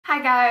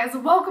Hi guys,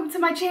 welcome to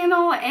my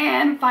channel,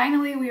 and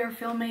finally we are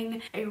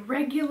filming a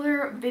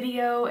regular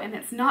video, and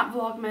it's not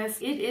Vlogmas.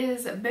 It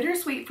is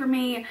bittersweet for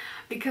me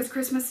because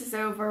Christmas is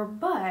over,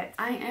 but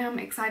I am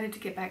excited to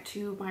get back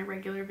to my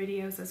regular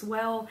videos as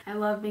well. I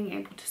love being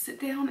able to sit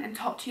down and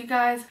talk to you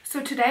guys.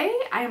 So today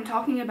I am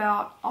talking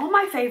about all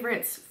my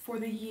favorites for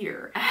the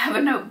year. I have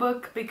a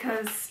notebook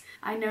because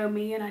I know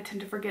me and I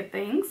tend to forget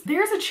things.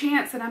 There's a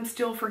chance that I'm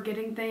still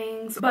forgetting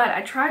things, but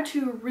I try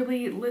to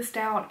really list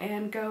out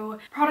and go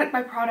product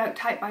by product,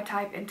 type by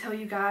type, and tell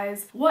you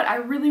guys what I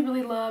really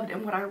loved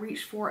and what I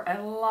reached for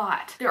a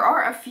lot. There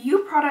are a few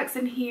products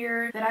in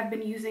here that I've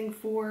been using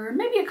for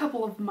maybe a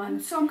couple of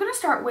months. So I'm gonna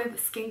start with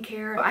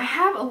skincare. I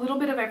have a little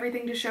bit of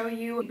everything to show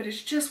you, but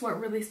it's just what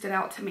really stood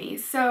out to me.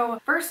 So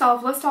first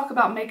off, let's talk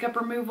about makeup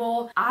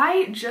removal.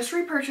 I just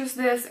repurchased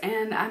this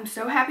and I'm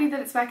so happy that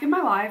it's back in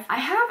my life. I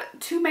have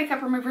two makeup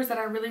removers that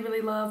I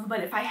really love, but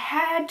if I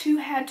had to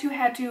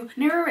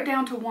narrow it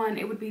down to one,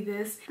 it would be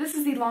this. This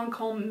is the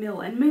Lancome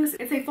Miel and Mousse.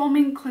 It's a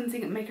foaming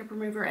cleansing makeup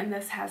remover, and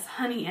this has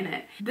honey in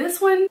it. This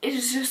one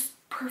is just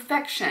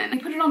perfection.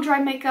 You put it on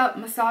dry makeup,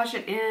 massage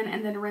it in,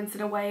 and then rinse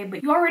it away,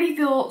 but you already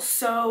feel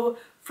so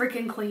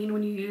freaking clean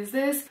when you use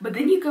this. But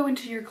then you go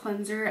into your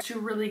cleanser to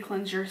really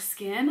cleanse your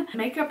skin.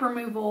 Makeup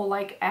removal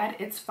like at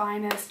its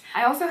finest.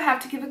 I also have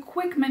to give a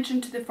quick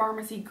mention to the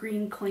Farmacy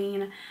Green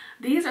Clean.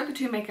 These are the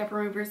two makeup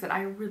removers that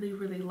I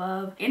really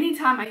love.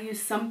 Anytime I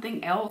use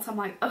something else, I'm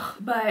like, ugh.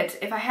 But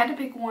if I had to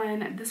pick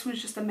one, this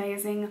one's just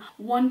amazing.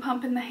 One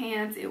pump in the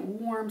hands, it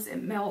warms,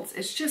 it melts.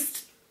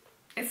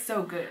 It's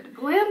so good.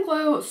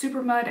 Glamglow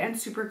Supermud and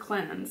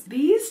Supercleanse.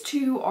 These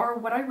two are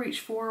what I reach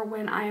for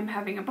when I am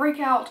having a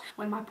breakout,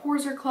 when my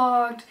pores are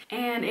clogged,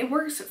 and it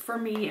works for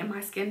me and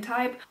my skin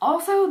type.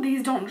 Also,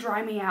 these don't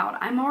dry me out.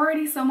 I'm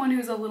already someone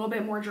who's a little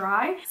bit more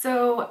dry,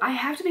 so I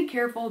have to be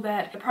careful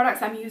that the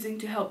products I'm using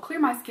to help clear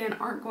my skin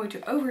aren't going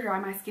to over dry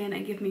my skin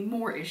and give me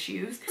more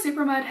issues.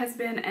 Supermud has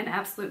been an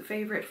absolute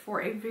favorite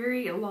for a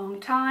very long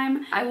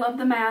time. I love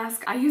the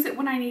mask. I use it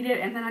when I need it,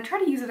 and then I try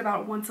to use it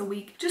about once a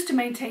week just to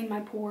maintain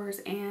my pores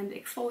and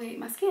exfoliate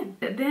my skin.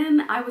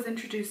 Then I was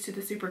introduced to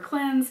the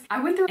Supercleanse.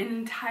 I went through an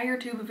entire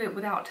tube of it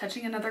without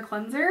touching another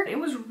cleanser. It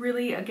was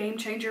really a game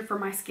changer for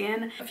my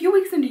skin. A few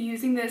weeks into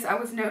using this, I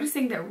was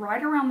noticing that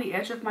right around the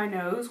edge of my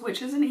nose,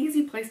 which is an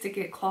easy place to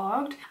get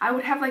clogged, I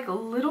would have like a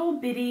little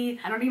bitty,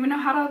 I don't even know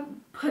how to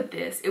put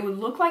this. It would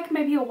look like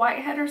maybe a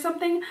whitehead or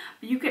something,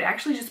 but you could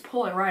actually just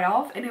pull it right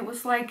off, and it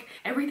was like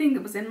everything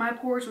that was in my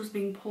pores was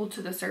being pulled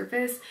to the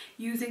surface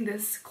using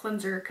this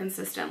cleanser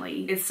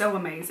consistently. It's so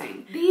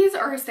amazing. These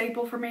are a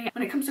staple for me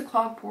when it comes to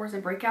clogged pores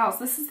and breakouts.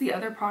 This is the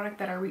other product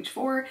that I reach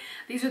for.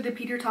 These are the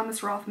Peter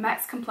Thomas Roth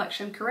Max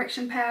Complexion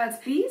Correction Pads.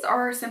 These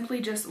are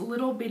simply just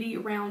little bitty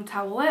round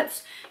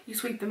towelettes. You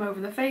sweep them over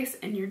the face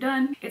and you're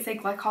done. It's a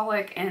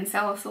glycolic and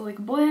salicylic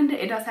blend.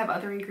 It does have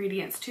other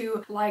ingredients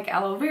too, like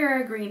aloe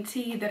vera, green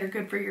tea, that are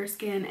good for your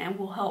skin and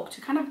will help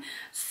to kind of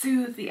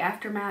soothe the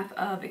aftermath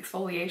of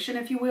exfoliation,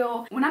 if you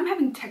will. When I'm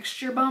having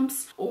texture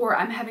bumps or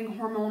I'm having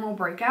hormonal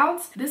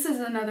breakouts, this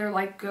is another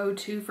like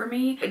go-to for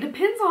me. It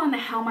depends on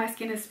how my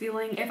skin is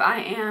feeling. If I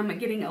am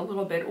getting a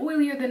little bit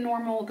oilier than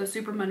normal, the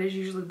Supermud is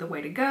usually the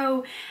way to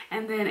go.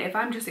 And then if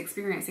I'm just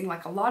experiencing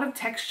like a lot of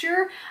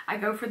texture, I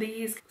go for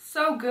these.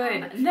 So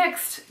good.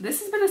 Next,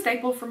 this has been a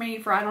staple for me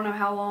for I don't know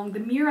how long, the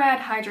Murad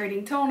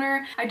Hydrating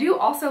Toner. I do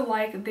also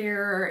like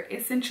their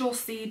Essential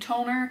C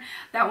toner.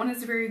 That one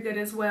is very good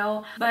as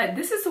well, but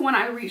this is the one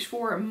I reach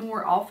for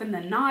more often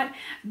than not.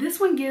 This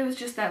one gives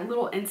just that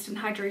little instant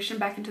hydration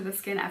back into the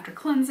skin after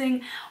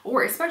cleansing,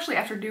 or especially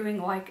after doing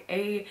like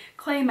a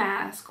clay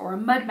mask or a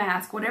mud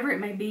mask, whatever it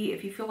may be.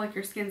 If you feel like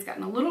your skin's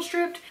gotten a little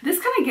stripped, this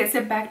kind of gets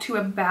it back to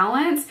a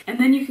balance, and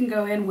then you can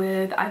go in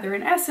with either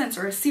an essence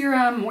or a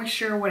serum,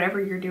 moisture,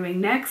 whatever you're doing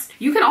next.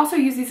 You can also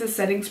use these as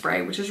setting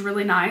spray, which is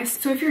really nice.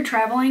 So if you're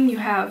traveling, you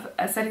have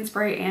a setting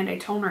spray and a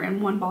toner in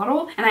one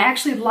bottle, and I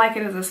actually like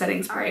it as a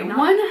setting spray.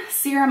 One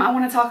serum I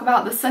want to talk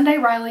about, the Sunday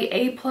Riley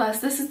A+.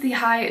 This is the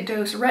high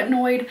dose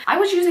retinoid. I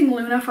was using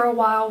Luna for a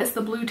while. It's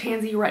the blue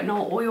tansy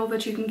retinol oil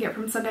that you can get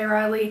from Sunday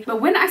Riley.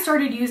 But when I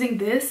started using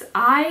this,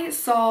 I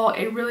saw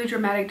a really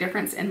dramatic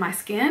difference in my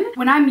skin.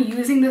 When I'm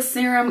using this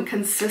serum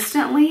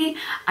consistently,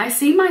 I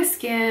see my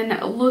skin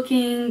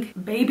looking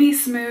baby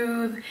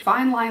smooth.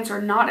 Fine lines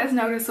are not as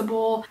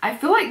noticeable. I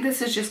feel like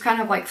this is just kind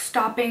of like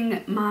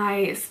stopping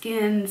my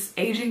skin's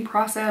aging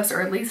process,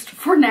 or at least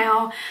for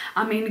now.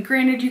 I mean,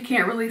 granted, you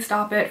can't really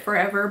stop it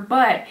forever,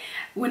 but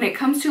when it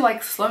comes to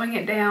like slowing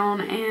it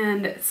down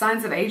and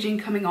signs of aging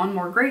coming on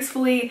more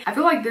gracefully, I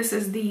feel like this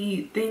is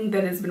the thing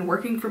that has been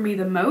working for me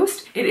the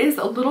most. It is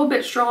a little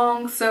bit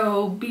strong, so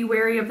so be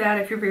wary of that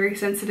if you're very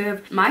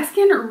sensitive. My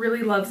skin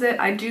really loves it.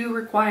 I do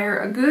require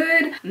a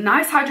good,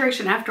 nice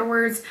hydration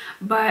afterwards,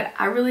 but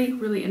I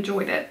really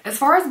enjoyed it. As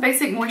far as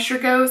basic moisture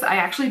goes, I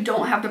actually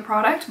don't have the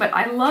product, but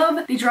I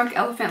love the Drunk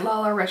Elephant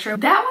Lala Retro.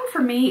 That one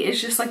for me is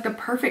just like the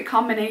perfect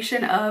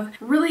combination of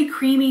really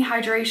creamy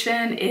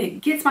hydration.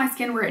 It gets my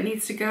skin where it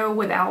needs to go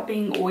without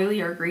being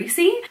oily or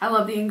greasy. I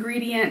love the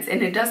ingredients,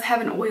 and it does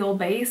have an oil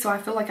base, so I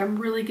feel like I'm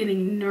really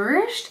getting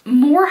nourished.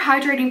 More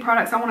hydrating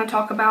products I want to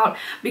talk about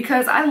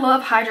because I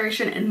love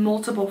hydration in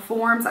multiple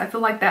forms. I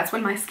feel like that's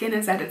when my skin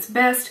is at its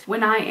best,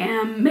 when I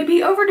am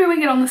maybe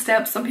overdoing it on the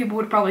steps. Some people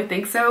would probably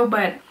think so,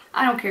 but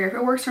I don't care. If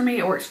it works for me,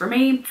 it works for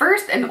me.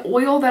 First, an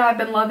oil that I've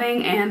been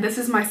loving, and this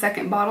is my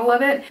second bottle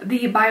of it,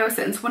 the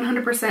Biossance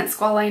 100%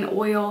 Squalane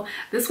Oil.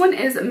 This one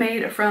is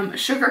made from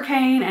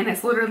sugarcane, and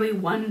it's literally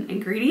one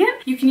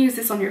ingredient. You can use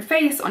this on your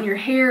face, on your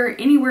hair,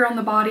 anywhere on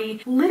the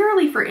body,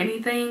 literally for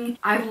anything.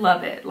 I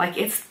love it. Like,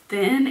 it's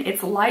thin,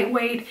 it's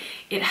lightweight,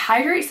 it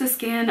hydrates the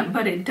skin,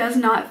 but it does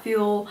not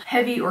feel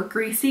heavy or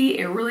greasy.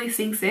 It really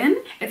sinks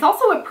in. It's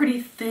also a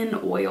pretty thin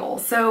oil,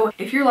 so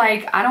if you're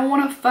like, I don't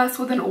want to fuss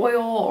with an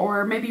oil,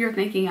 or maybe you're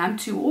thinking I'm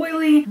too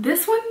oily,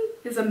 this one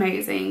is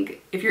amazing.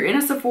 If you're in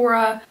a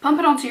Sephora, pump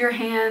it onto your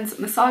hands,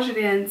 massage it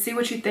in, see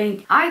what you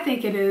think. I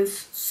think it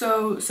is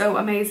so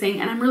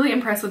amazing, and I'm really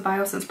impressed with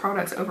Biossance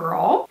products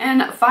overall.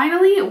 And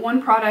finally,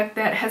 one product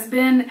that has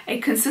been a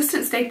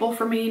consistent staple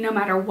for me no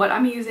matter what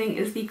I'm using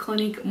is the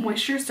Clinique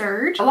Moisture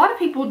Surge. A lot of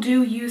people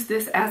do use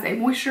this as a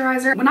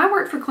moisturizer. When I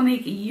worked for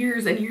Clinique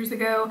years and years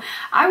ago,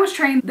 I was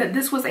trained that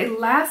this was a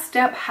last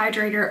step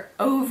hydrator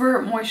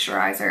over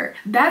moisturizer.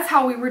 That's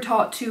how we were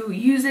taught to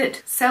use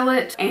it, sell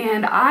it,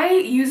 and I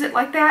use it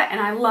like that, and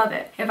I love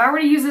it. If I were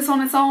to use this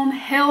on its own,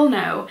 hell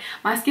no.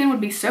 My skin would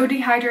be so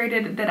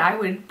dehydrated that I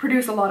would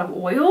produce a lot of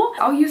oil.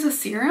 I'll use a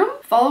serum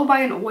followed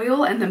by an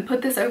oil and then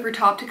put this over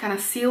top to kind of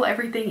seal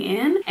everything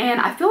in, and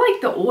I feel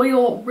like the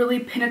oil really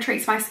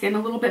penetrates my skin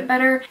a little bit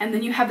better, and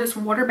then you have this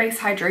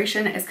water-based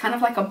hydration. It's kind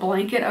of like a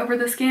blanket over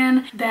the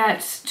skin that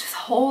just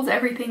holds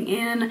everything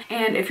in,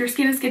 and if your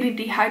skin is getting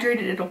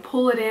dehydrated, it'll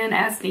pull it in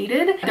as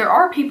needed. There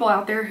are people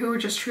out there who are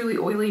just truly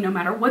oily no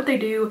matter what they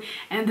do,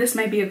 and this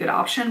may be a good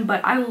option,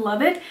 but I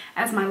love it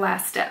as my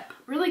last step.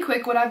 Really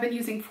quick, what I've been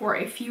using for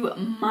a few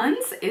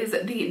months is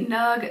the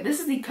Nugg.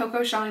 This is the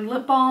Cocoa Shine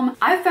Lip Balm.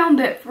 I found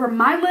that for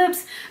my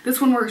lips, this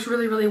one works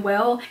really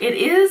well. It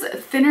is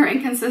thinner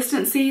in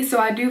consistency, so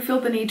I do feel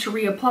the need to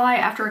reapply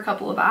after a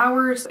couple of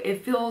hours.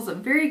 It feels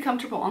very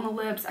comfortable on the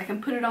lips. I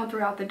can put it on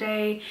throughout the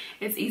day.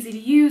 It's easy to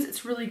use.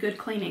 It's really good,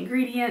 clean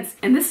ingredients.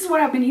 And this is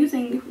what I've been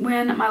using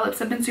when my lips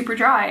have been super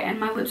dry, and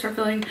my lips are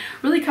feeling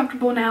really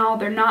comfortable now.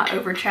 They're not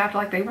over chapped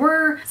like they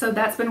were, so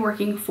that's been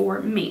working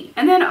for me.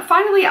 And then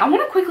finally, I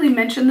want to quickly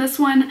mention this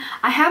one.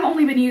 I have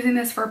only been using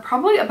this for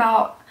probably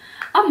about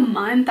a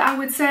month, I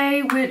would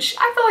say, which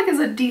I feel like is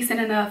a decent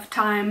enough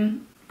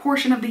time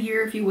portion of the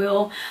year, if you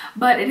will,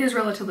 but it is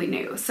relatively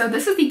new. So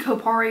this is the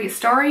Kopari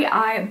Starry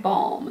Eye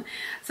Balm.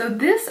 So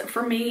this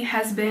for me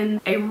has been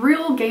a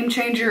real game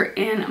changer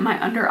in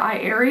my under eye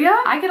area.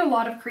 I get a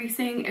lot of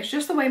creasing. It's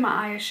just the way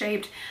my eye is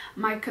shaped.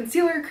 My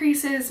concealer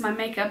creases, my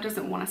makeup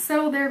doesn't want to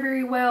settle there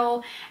very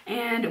well,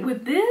 and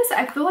with this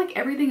I feel like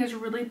everything is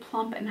really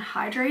plump and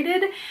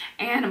hydrated,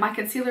 and my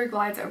concealer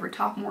glides over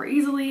top more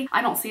easily.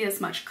 I don't see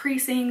as much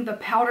creasing. The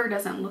powder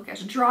doesn't look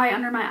as dry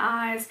under my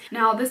eyes.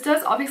 Now this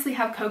does obviously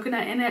have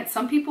coconut in it.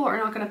 Some people are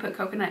not going to put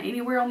coconut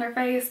anywhere on their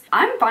face.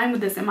 I'm fine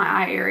with this in my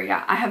eye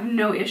area. I have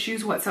no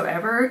issues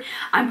whatsoever.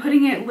 I'm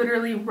putting it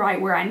literally right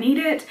where I need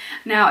it.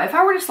 Now if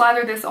I were to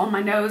slather this on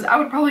my nose, I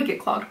would probably get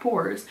clogged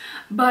pores,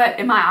 but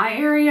in my eye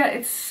area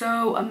it's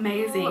so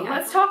amazing.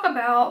 Let's talk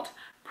about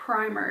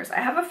primers.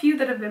 I have a few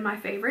that have been my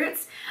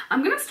favorites.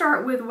 I'm gonna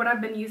start with what I've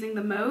been using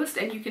the most,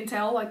 and you can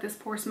tell like this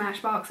poor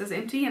Smashbox is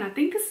empty, and I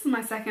think this is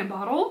my second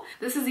bottle.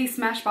 This is the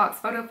Smashbox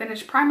Photo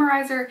Finish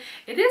Primerizer.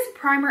 It is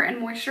primer and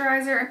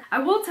moisturizer. I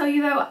will tell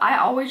you though, I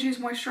always use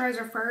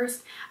moisturizer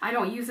first. I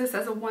don't use this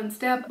as a one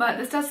step, but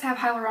this does have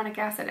hyaluronic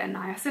acid and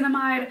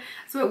niacinamide,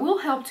 so it will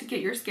help to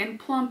get your skin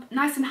plump,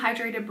 nice and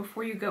hydrated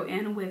before you go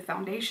in with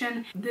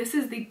foundation. This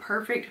is the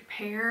perfect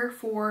pair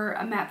for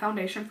a matte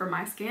foundation for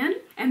my skin.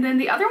 And then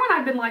the other one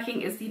I've been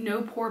liking is the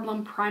No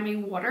Poreblem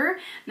Priming Water.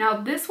 Now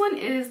this one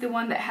is the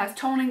one that has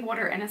toning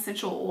water and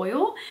essential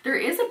oil. There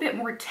is a bit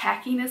more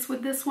tackiness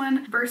with this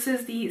one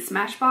versus the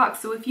Smashbox,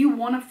 so if you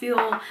want to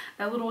feel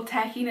that little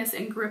tackiness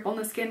and grip on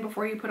the skin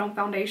before you put on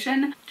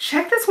foundation,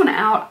 check this one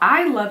out.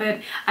 I love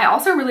it. I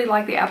also really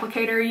like the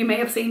applicator. You may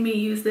have seen me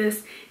use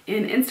this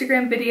in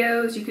Instagram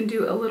videos. You can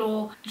do a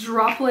little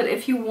droplet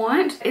if you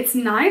want. It's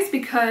nice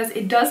because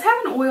it does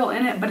have an oil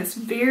in it, but it's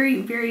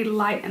very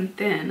light and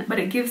thin, but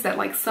it gives that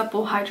like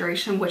supple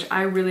hydration, which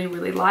I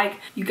really like.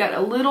 You got a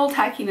little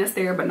tackiness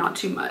there, but not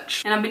too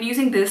much. And I've been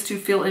using this to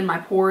fill in my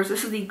pores.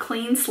 This is the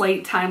Clean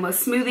Slate Timeless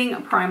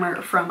Smoothing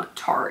Primer from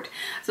Tarte.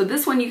 So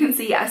this one, you can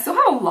see I still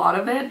have a lot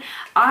of it.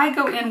 I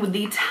go in with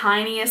the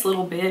tiniest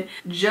little bit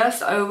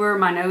just over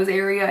my nose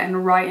area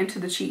and right into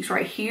the cheeks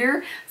right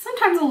here.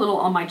 Sometimes a little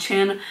on my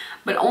chin,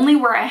 but only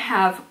where I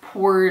have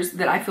pores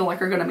that I feel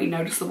like are going to be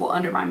noticeable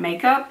under my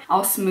makeup,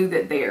 I'll smooth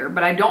it there.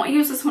 But I don't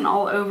use this one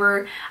all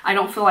over. I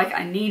don't feel like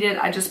I need it.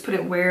 I just put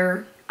it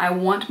where I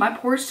want my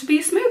pores to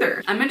be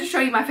smoother. I'm going to show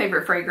you my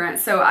favorite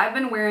fragrance. So I've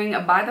been wearing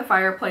By the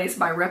Fireplace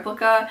by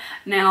Replica.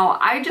 Now,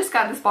 I just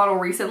got this bottle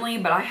recently,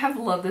 but I have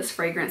loved this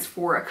fragrance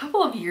for a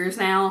couple of years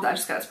now. I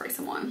just gotta spray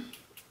some on.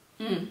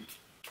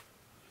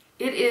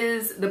 It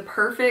is the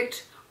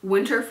perfect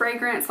winter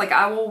fragrance. Like,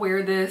 I will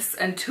wear this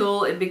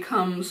until it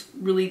becomes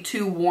really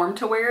too warm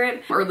to wear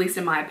it, or at least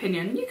in my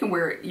opinion. You can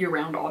wear it year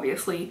round,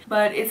 obviously,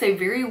 but it's a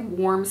very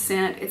warm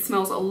scent. It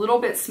smells a little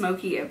bit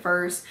smoky at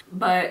first,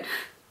 but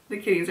the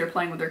kitties are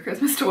playing with their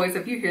Christmas toys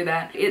if you hear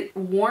that. It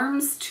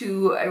warms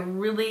to a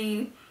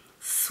really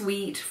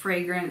sweet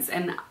fragrance,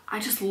 and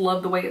I just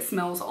love the way it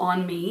smells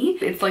on me.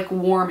 It's like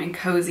warm and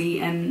cozy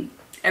and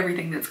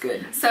everything that's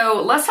good.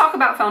 So let's talk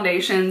about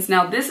foundations.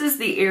 Now, this is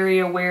the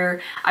area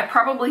where I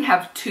probably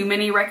have too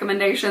many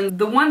recommendations.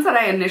 The ones that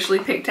I initially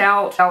picked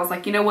out, I was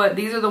like, you know what,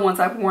 these are the ones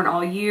I've worn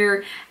all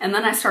year. And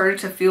then I started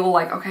to feel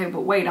like, okay,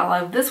 but wait, I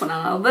love this one,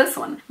 I love this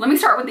one. Let me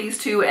start with these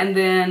two and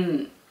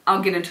then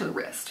I'll get into the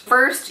rest.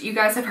 First, you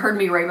guys have heard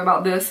me rave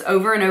about this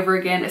over and over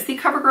again. It's the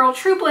Covergirl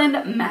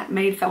TruBlend Matte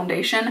Made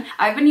Foundation.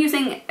 I've been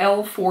using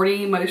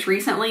L40 most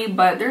recently,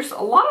 but there's a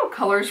lot of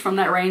colors from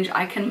that range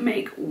I can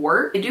make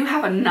work. They do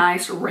have a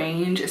nice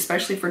range,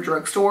 especially for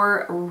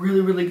drugstore, a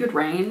really good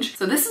range.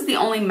 So this is the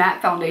only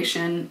matte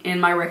foundation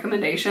in my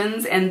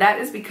recommendations, and that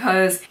is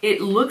because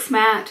it looks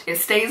matte, it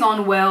stays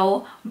on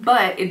well,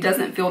 but it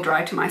doesn't feel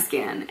dry to my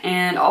skin.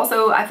 And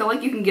also, I feel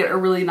like you can get a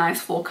really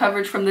nice full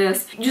coverage from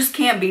this. You just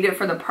can't beat it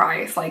for the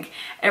price. Like,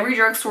 every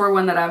drugstore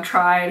one that I've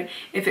tried,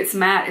 if it's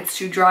matte, it's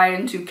too dry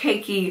and too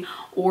cakey,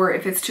 or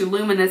if it's too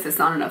luminous, it's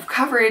not enough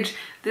coverage.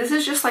 This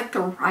is just like the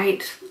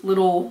right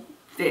little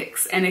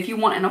fix. And if you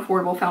want an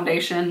affordable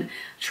foundation,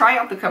 try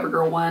out the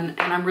Covergirl one.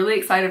 And I'm really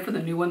excited for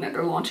the new one that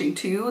they're launching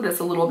too, that's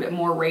a little bit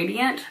more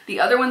radiant.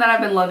 The other one that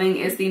I've been loving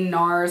is the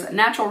NARS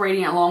Natural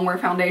Radiant Longwear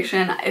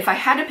Foundation. If I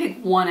had to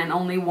pick one and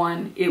only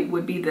one, it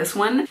would be this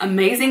one.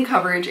 Amazing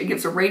coverage. It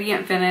gives a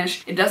radiant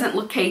finish. It doesn't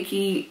look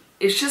cakey.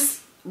 It's just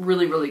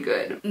really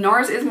good.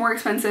 NARS is more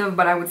expensive,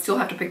 but I would still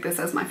have to pick this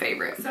as my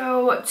favorite.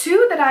 So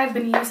two that I've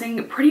been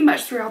using pretty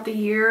much throughout the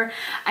year,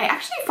 I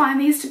actually find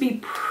these to be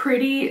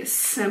pretty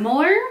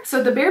similar.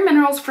 So the Bare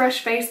Minerals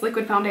Fresh Face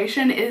Liquid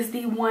Foundation is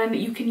the one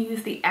you can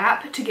use the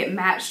app to get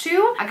matched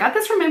to. I got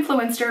this from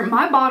Influencer.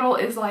 My bottle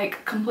is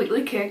like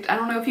completely kicked. I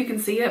don't know if you can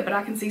see it, but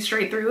I can see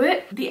straight through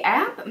it. The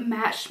app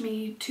matched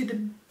me to the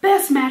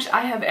best match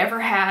I have ever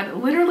had.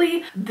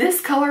 Literally,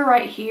 this color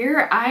right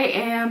here,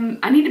 I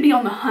need to be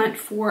on the hunt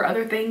for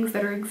other things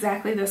that are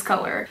exactly this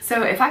color.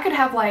 So if I could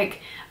have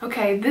like,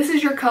 okay, this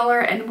is your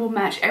color and we'll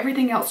match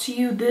everything else to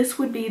you, this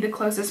would be the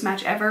closest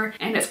match ever.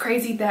 And it's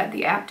crazy that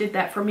the app did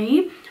that for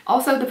me.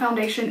 Also, the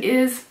foundation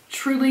is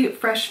truly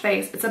fresh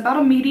face. It's about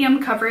a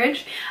medium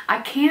coverage.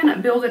 I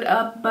can build it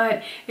up,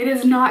 but it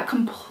is not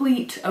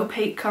complete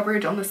opaque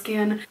coverage on the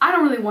skin. I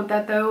don't really want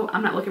that though.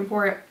 I'm not looking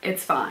for it.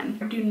 It's fine.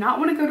 If you do not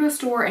want to go to a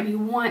store and you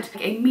want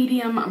a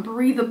medium,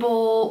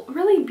 breathable,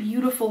 really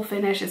beautiful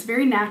finish, it's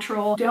very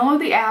natural,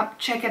 download the app,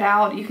 check it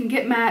out. You can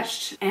get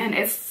matched and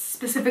it's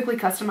specifically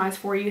customized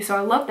for you, so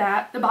I love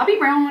that. The Bobbi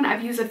Brown one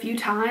I've used a few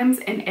times,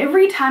 and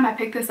every time I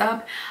pick this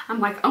up, I'm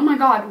like, oh my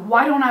god,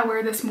 why don't I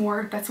wear this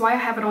more? That's why I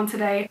have it on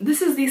today.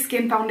 This is the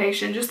Skin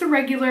Foundation, just the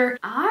regular.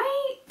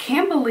 I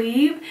can't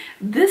believe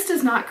this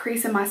does not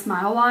crease in my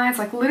smile lines.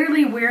 Like,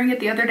 literally wearing it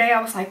the other day,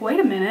 I was like,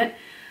 wait a minute,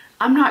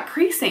 I'm not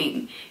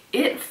creasing.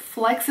 It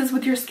flexes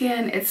with your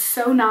skin. It's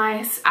so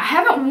nice. I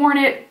haven't worn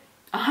it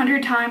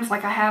 100 times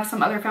like I have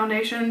some other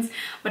foundations,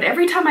 but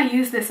every time I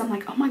use this, I'm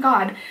like, oh my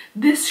god,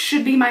 this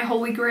should be my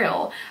holy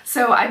grail.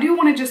 So I do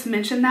want to just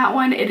mention that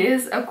one. It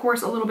is, of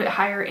course, a little bit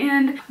higher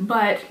end,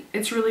 but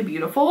it's really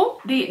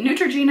beautiful. The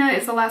Neutrogena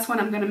is the last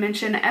one I'm going to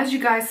mention. As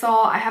you guys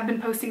saw, I have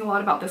been posting a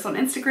lot about this on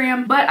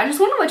Instagram, but I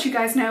just want to let you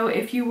guys know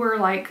if you were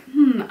like,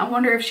 I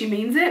wonder if she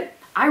means it.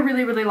 I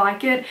really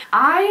like it.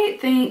 I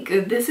think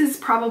this is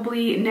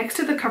probably, next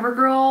to the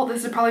Covergirl,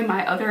 this is probably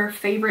my other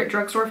favorite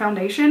drugstore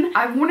foundation.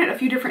 I've worn it a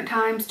few different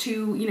times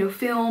to, you know,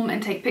 film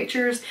and take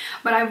pictures,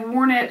 but I've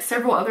worn it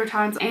several other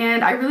times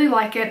and I really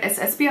like it. It's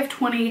SPF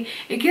 20.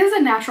 It gives a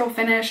natural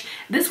finish.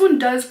 This one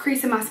does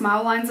crease in my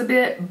smile lines a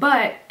bit,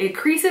 but it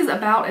creases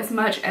about as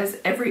much as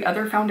every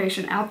other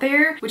foundation out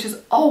there, which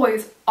is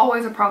always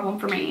a problem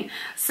for me.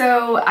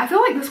 So I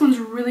feel like this one's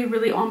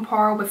really on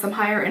par with some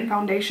higher end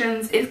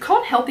foundations. It's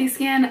called Healthy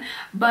Skin,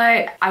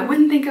 but I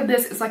wouldn't think of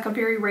this as like a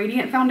very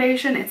radiant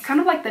foundation. It's kind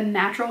of like the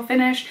natural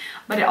finish,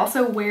 but it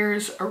also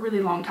wears a really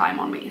long time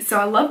on me. So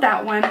I love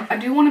that one. I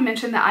do want to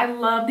mention that I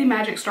love the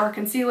Magic Star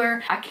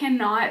Concealer. I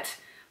cannot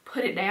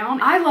put it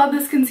down. I love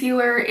this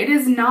concealer. It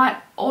is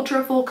not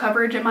ultra full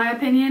coverage in my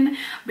opinion,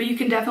 but you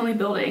can definitely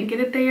build it and get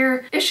it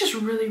there. It's just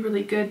really,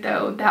 really good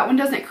though. That one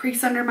doesn't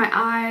crease under my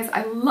eyes.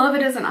 I love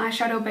it as an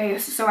eyeshadow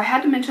base, so I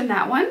had to mention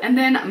that one. And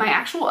then my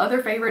actual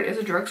other favorite is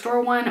a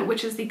drugstore one,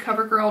 which is the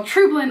CoverGirl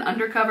TruBlend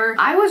Undercover.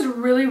 I was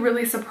really,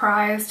 really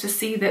surprised to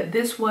see that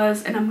this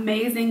was an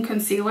amazing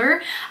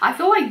concealer. I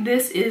feel like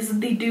this is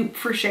the dupe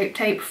for Shape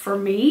Tape for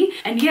me.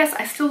 And yes,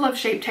 I still love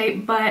Shape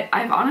Tape, but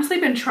I've honestly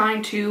been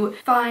trying to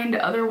find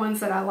other ones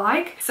that I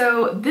like.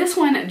 So this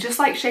one, just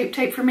like Shape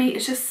Tape for me,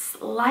 it's just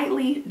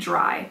slightly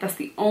dry. That's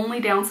the only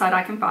downside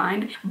I can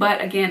find.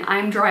 But again,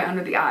 I'm dry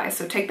under the eyes,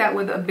 so take that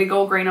with a big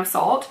old grain of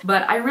salt.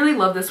 But I really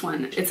love this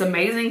one. It's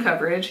amazing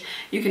coverage.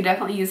 You can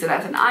definitely use it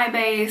as an eye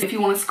base. If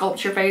you want to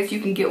sculpt your face, you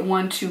can get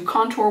one to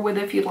contour with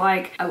if you'd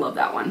like. I love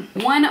that one.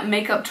 One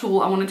makeup tool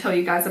I want to tell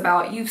you guys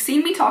about. You've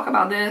seen me talk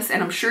about this,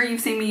 and I'm sure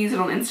you've seen me use it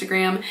on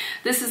Instagram.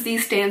 This is the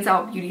Stands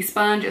Out Beauty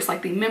Sponge. It's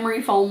like the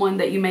memory foam one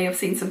that you may have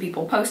seen some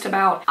people post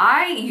about.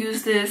 I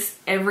use this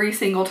every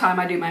single time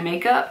I do my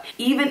makeup,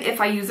 even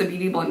if I use a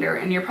beauty blender,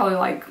 and you're probably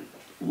like,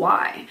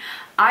 why?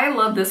 I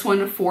love this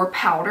one for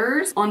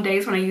powders. On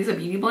days when I use a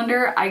beauty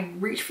blender, I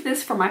reach for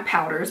this for my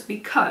powders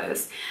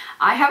because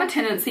I have a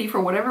tendency, for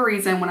whatever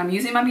reason, when I'm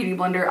using my beauty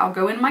blender, I'll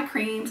go in my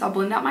creams, I'll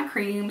blend out my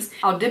creams,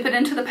 I'll dip it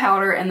into the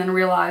powder, and then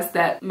realize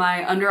that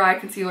my under eye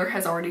concealer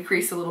has already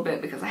creased a little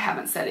bit because I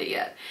haven't set it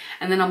yet.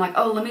 And then I'm like,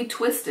 oh, let me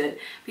twist it,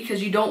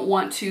 because you don't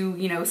want to,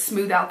 you know,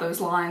 smooth out those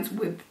lines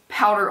with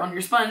powder on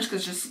your sponge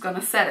because it's just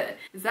gonna set it.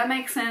 Does that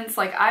make sense?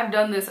 Like, I've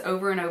done this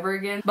over and over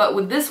again, but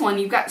with this one,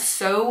 you've got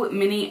so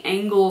many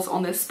angles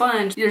on this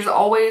sponge. There's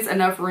always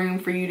enough room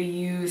for you to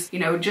use, you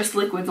know, just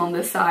liquids on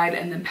this side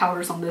and then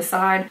powders on this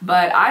side.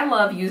 But I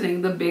love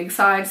using the big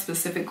side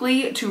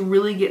specifically to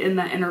really get in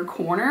that inner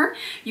corner.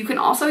 You can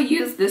also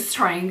use this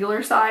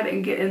triangular side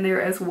and get in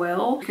there as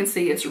well. You can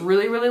see it's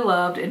really, really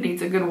loved. It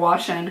needs a good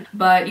wash-in,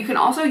 but you can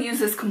also use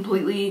this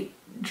completely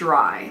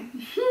dry.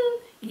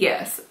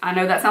 Yes, I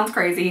know that sounds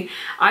crazy.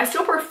 I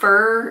still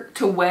prefer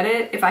to wet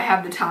it if I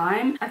have the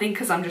time. I think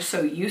because I'm just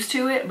so used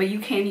to it, but you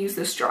can use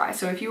this dry.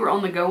 So if you were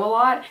on the go a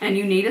lot and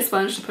you need a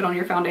sponge to put on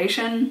your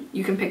foundation,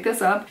 you can pick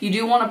this up. You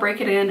do want to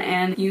break it in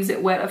and use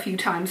it wet a few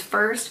times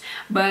first,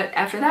 but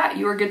after that,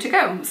 you are good to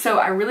go. So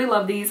I really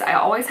love these. I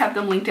always have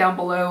them linked down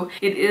below.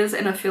 It is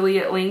an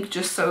affiliate link,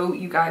 just so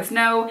you guys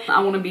know.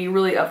 I want to be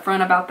really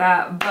upfront about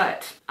that,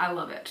 but I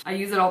love it. I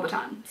use it all the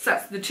time.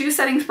 So the two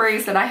setting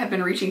sprays that I have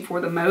been reaching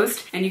for the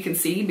most, and you can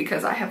see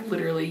because I have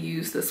literally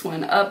used this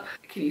one up.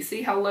 Can you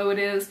see how low it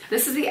is?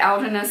 This is the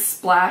Algenist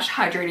Splash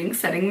Hydrating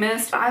Setting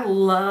Mist. I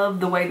love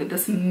the way that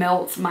this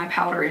melts my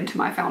powder into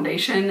my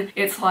foundation.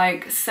 It's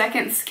like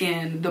second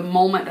skin the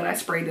moment that I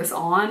spray this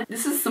on.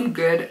 This is some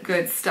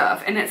good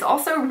stuff. And it's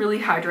also really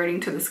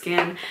hydrating to the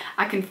skin.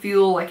 I can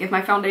feel like if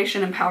my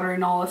foundation and powder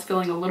and all is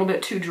feeling a little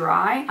bit too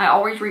dry, I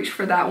always reach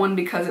for that one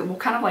because it will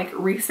kind of like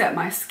reset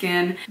my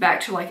skin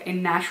back to like a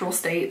natural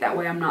state. That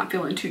way I'm not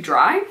feeling too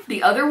dry.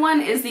 The other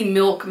one is the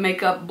Milk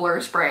Makeup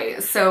Blur Spray.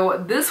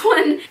 So this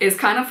one is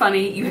kind of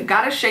funny. You've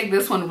got to shake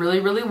this one really,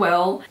 really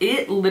well.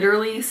 It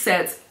literally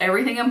sets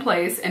everything in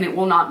place and it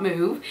will not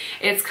move.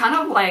 It's kind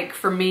of like,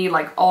 for me,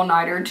 like All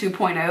Nighter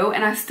 2.0,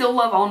 and I still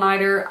love All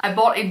Nighter. I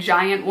bought a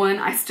giant one.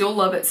 I still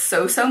love it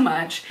so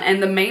much.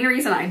 And the main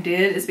reason I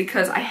did is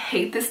because I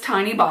hate this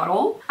tiny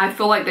bottle. I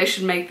feel like they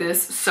should make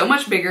this so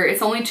much bigger.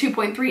 It's only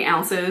 2.3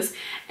 ounces.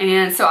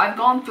 And so I've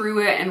gone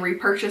through it and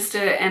repurchased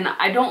it, and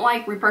I don't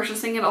like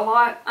repurchasing it a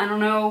lot. I don't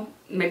know,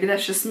 maybe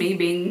that's just me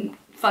being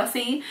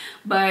fussy,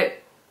 but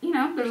you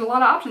know, there's a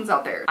lot of options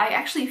out there. I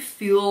actually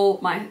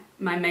feel my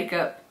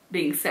makeup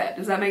being set.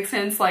 Does that make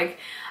sense? Like,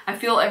 I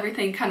feel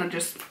everything kind of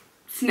just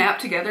snap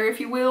together,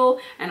 if you will,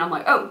 and I'm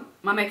like, oh,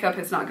 my makeup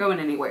is not going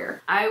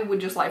anywhere. I would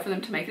just like for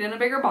them to make it in a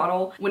bigger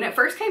bottle. When it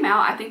first came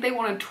out, I think they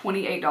wanted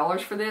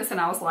 $28 for this,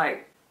 and I was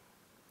like,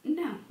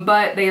 no.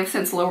 But they have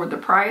since lowered the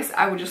price.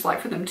 I would just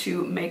like for them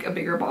to make a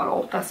bigger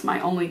bottle. That's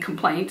my only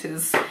complaint,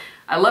 is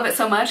I love it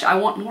so much, I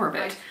want more of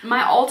it.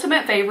 My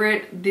ultimate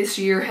favorite this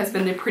year has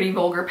been the Pretty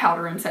Vulgar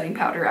Powder and Setting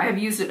Powder. I have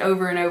used it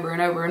over and over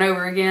and over and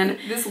over again.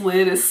 This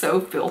lid is so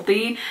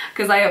filthy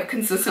because I have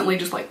consistently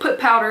just like put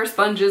powder,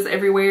 sponges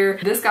everywhere.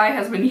 This guy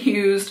has been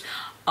used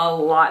a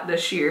lot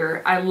this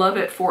year. I love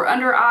it for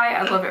under eye,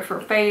 I love it for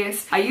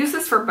face. I use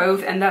this for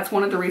both, and that's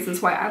one of the reasons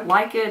why I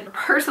like it.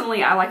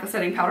 Personally, I like a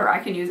setting powder I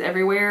can use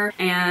everywhere,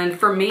 and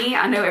for me,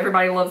 I know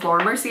everybody loves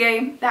Laura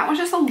Mercier. That one's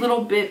just a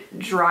little bit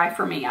dry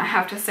for me, I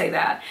have to say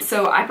that.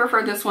 So I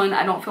prefer this one.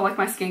 I don't feel like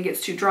my skin gets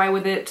too dry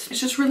with it.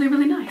 It's just really,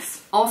 really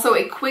nice. Also,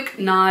 a quick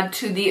nod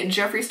to the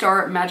Jeffree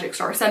Star Magic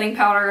Star Setting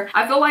Powder.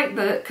 I feel like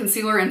the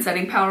concealer and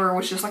setting powder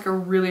was just like a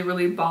really,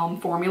 really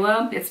bomb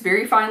formula. It's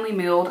very finely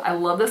milled. I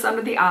love this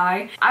under the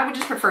eye. I would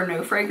just prefer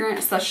no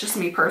fragrance. That's just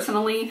me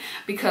personally,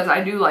 because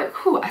I do like,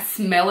 whew, I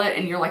smell it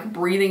and you're like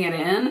breathing it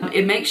in.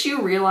 It makes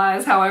you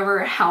realize,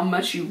 however, how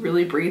much you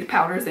really breathe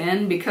powders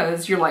in,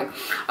 because you're like,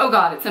 oh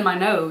God, it's in my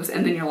nose.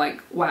 And then you're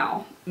like,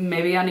 wow,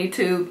 maybe I need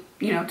to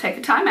you know, take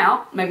a time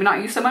out, maybe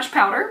not use so much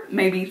powder,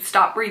 maybe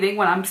stop breathing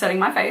when I'm setting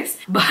my face.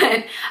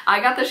 But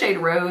I got the shade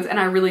Rose and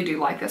I really do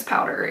like this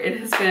powder. It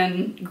has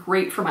been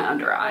great for my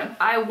under eye.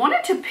 I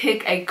wanted to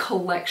pick a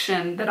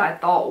collection that I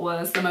thought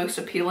was the most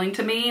appealing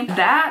to me.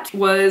 That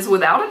was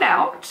without a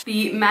doubt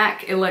the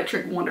MAC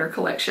Electric Wonder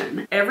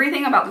collection.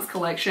 Everything about this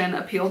collection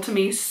appealed to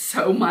me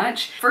so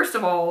much. First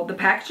of all, the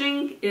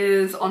packaging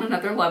is on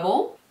another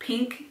level.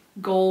 Pink,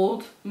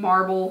 gold,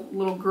 marble,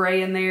 little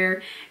gray in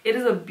there. It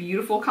is a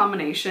beautiful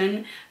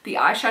combination. The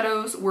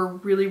eyeshadows were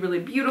really, really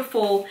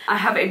beautiful. I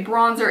have a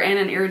bronzer and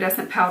an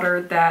iridescent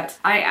powder that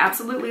I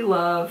absolutely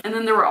love. And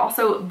then there were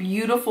also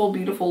beautiful,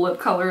 beautiful lip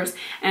colors.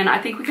 And I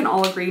think we can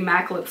all agree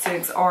MAC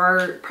lipsticks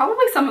are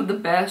probably some of the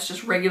best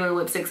just regular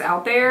lipsticks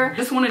out there.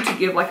 Just wanted to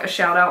give like a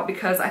shout out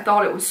because I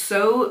thought it was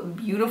so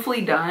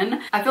beautifully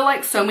done. I feel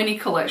like so many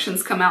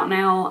collections come out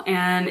now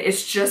and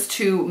it's just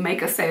to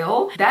make a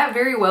sale. That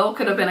very well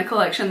could have been a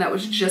collection that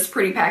was just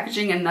pretty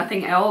packaging and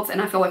nothing else, and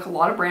I feel like a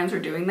lot of brands are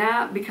doing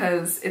that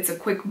because it's a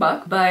quick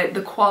buck, but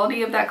the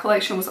quality of that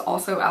collection was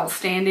also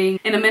outstanding.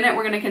 In a minute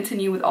we're going to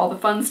continue with all the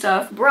fun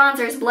stuff.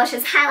 Bronzers,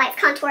 blushes, highlights,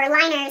 contour,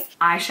 liners,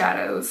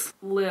 eyeshadows,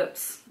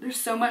 lips. There's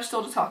so much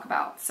still to talk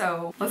about,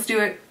 so let's do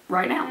it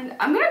right now. And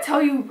I'm going to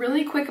tell you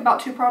really quick about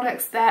two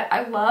products that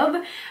I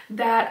love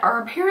that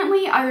are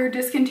apparently either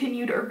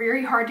discontinued or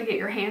very hard to get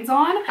your hands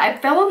on. I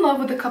fell in love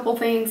with a couple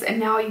things and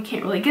now you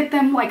can't really get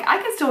them. Like,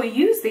 I can still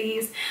use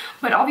these,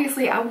 but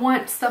obviously I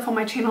want stuff on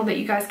my channel that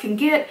you guys can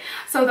get.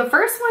 So the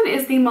first one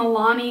is the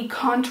Milani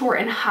Contour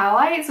and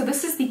Highlight. So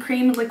this is the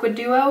Cream Liquid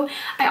Duo.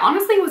 I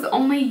honestly was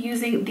only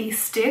using the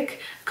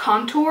stick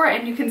contour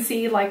and you can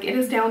see like it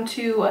is down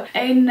to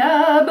a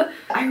nub.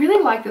 I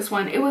really like this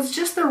one. It was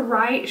just the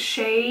right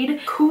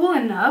shade, cool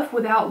enough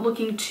without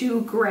looking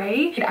too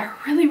gray. I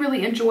really,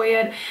 really enjoy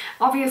it.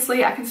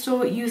 Obviously I can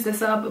still use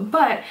this up,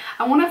 but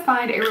I want to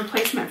find a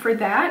replacement for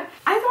that.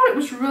 I thought it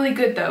was really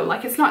good though.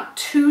 Like, it's not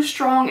too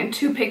strong and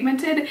too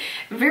pigmented,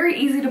 very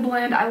easy to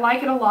blend. I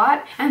like it a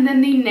lot. And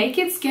then the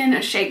Naked Skin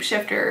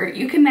Shapeshifter,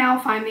 you can now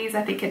find these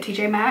I think at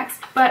TJ Maxx,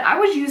 but I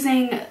was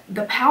using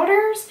the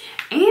powders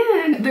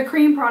and the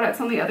cream products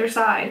on the other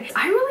side.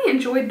 I really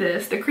enjoyed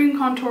this. The cream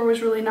contour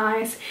was really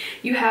nice.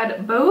 You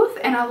had both,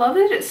 and I love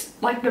that it's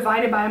like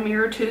divided by a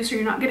mirror too, so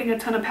you're not getting a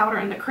ton of powder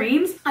in the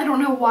creams. I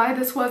don't know why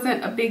this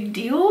wasn't a big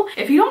deal.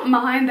 If you don't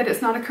mind that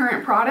it's not a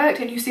current product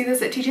and you see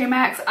this at TJ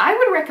Maxx, I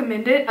would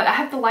recommend it. I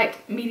have the light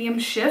medium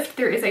shift.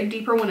 There is a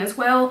deeper one as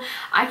well.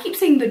 I keep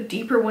seeing the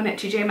deeper one at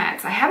TJ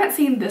Maxx. I haven't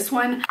seen this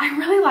one. I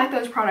really like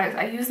those products.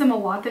 I use them a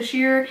lot this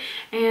year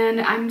and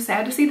I'm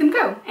sad to see them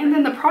go. And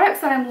then the products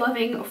that I'm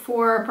loving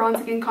for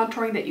bronzing and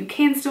contouring that you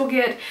can still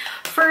get.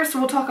 First,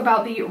 we'll talk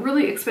about the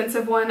really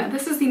expensive one.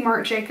 This is the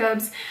Marc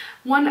Jacobs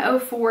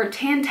 104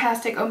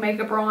 Tantastic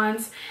Omega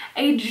Bronze,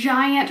 a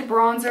giant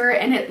bronzer,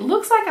 and it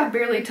looks like I've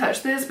barely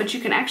touched this, but you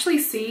can actually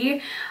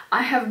see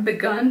I have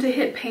begun to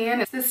hit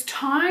pan. It's this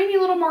tiny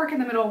little mark in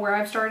the middle where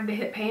I've started to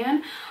hit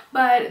pan,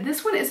 but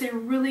this one is a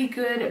really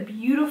good,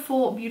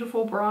 beautiful,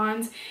 beautiful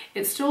bronze.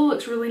 It still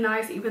looks really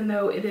nice even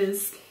though it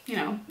is, you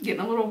know,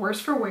 getting a little worse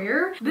for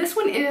wear. This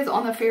one is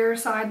on the fairer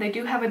side. They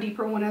do have a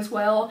deeper one as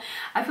well.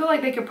 I feel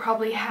like they could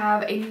probably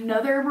have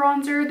another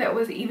bronzer that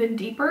was even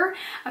deeper.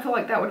 I feel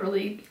like that would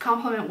really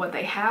complement what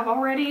they have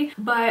already,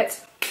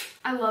 but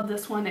I love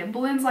this one. It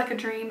blends like a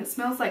dream. It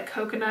smells like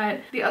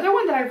coconut. The other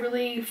one that I've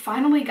really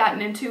finally gotten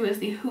into is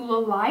the Hula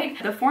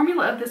Light. The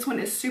formula of this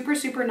one is super,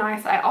 super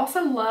nice. I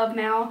also love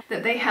now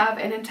that they have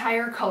an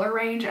entire color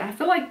range, and I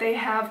feel like they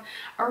have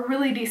a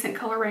really decent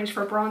color range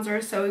for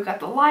bronzers. So we've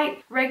got the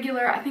light,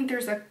 regular, I think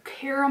there's a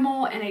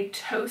caramel and a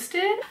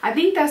toasted. I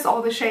think that's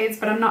all the shades,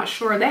 but I'm not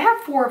sure. They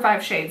have 4 or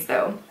 5 shades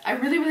though. I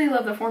really, really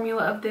love the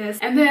formula of this.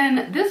 And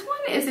then this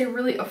one is a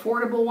really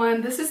affordable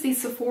one. This is the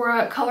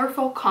Sephora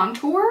Colorful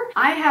Contour.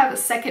 I have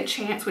Second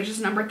Chance, which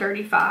is number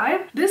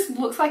 35. This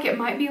looks like it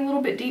might be a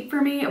little bit deep for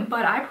me,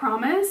 but I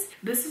promise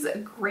this is a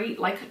great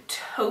like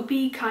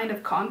taupey kind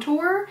of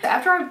contour.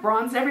 After I've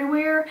bronzed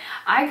everywhere,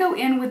 I go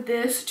in with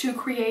this to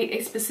create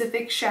a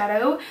specific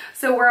shadow.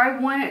 So where I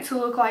want it to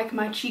look like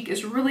my cheek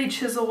is really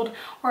chiseled,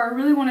 or I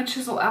really want to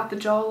chisel out the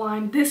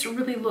jawline, this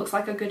really looks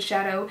like a good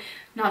shadow.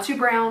 Not too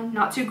brown,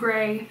 not too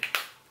gray.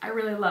 I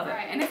really love it.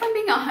 And if I'm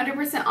being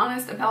 100%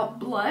 honest about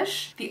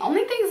blush, the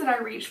only things that I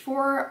reach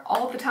for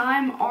all the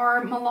time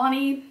are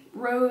Milani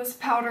Rose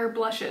powder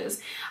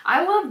blushes.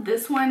 I love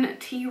this one,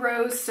 Tea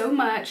Rose, so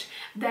much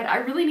that I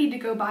really need to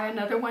go buy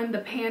another one. The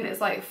pan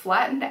is like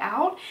flattened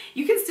out.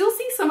 You can still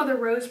see some of the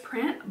rose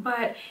print,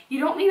 but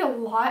you don't need a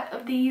lot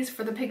of these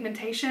for the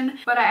pigmentation.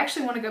 But I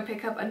actually want to go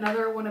pick up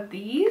another one of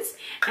these.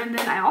 And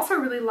then I also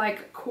really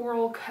like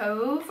Coral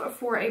Cove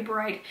for a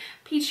bright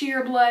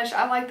peachier blush.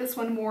 I like this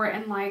one more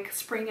in like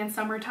spring and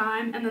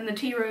summertime. And then the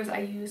Tea Rose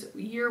I use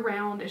year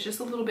round. It's just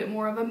a little bit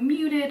more of a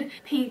muted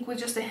pink with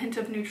just a hint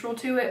of neutral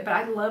to it, but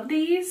I love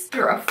these.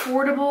 They're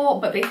affordable,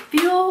 but they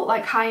feel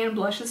like high-end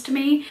blushes to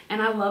me, and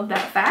I love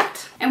that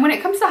fact. And when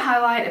it comes to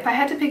highlight, if I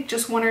had to pick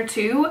just one or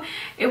two,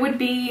 it would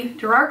be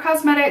Gerard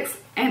Cosmetics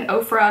and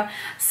Ofra.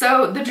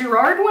 So the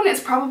Gerard one is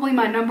probably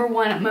my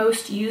 #1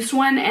 most used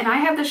one, and I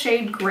have the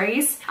shade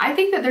Grace. I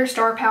think that their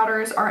star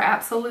powders are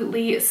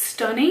absolutely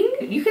stunning.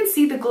 You can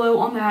see the glow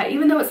on that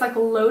even though it's like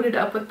loaded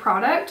up with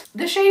product.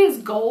 The shade is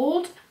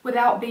gold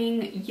without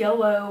being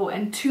yellow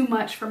and too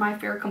much for my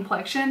fair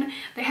complexion.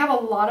 They have a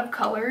lot of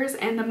colors,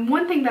 and the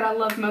one thing that I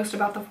love most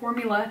about the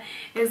formula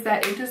is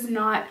that it does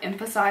not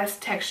emphasize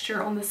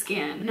texture on the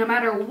skin. No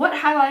matter what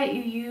highlight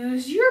you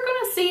use, you're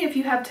gonna see if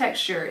you have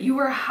texture. You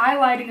are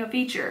highlighting a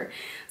feature.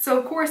 So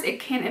of course it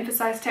can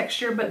emphasize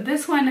texture, but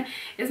this one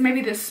is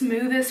maybe the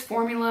smoothest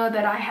formula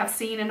that I have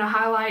seen in a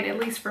highlight, at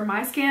least for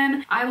my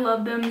skin. I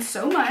love them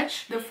so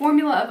much. The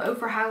formula of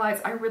Ofra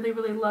highlights I really,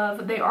 really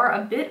love. They are a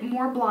bit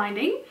more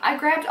blinding. I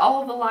grabbed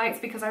all of the lights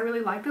because I really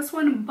like this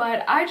one,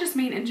 but I just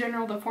mean in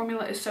general the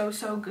formula is so,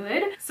 so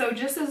good. So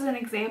just as an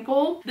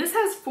example, this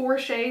has 4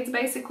 shades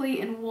basically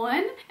in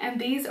one, and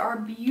these are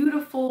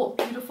beautiful,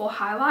 beautiful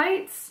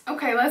highlights.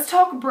 Okay, let's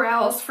talk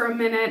brows for a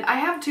minute. I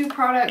have 2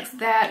 products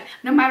that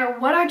no matter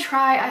what I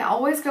try, I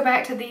always go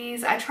back to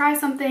these. I try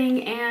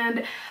something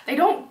and they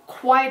don't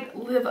quite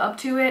live up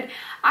to it.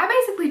 I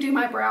basically do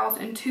my brows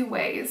in 2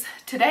 ways.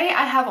 Today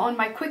I have on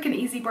my Quick and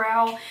Easy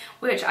Brow,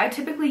 which I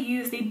typically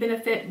use the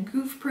Benefit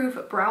Goof Proof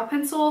Brow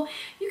Pencil.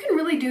 You can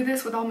really do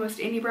this with almost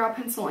any brow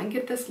pencil and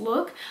get this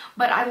look,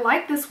 but I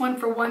like this one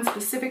for one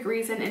specific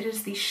reason. It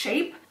is the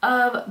shape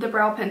of the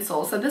brow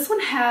pencil. So this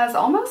one has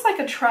almost like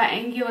a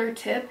triangular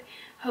tip.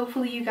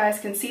 Hopefully you guys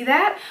can see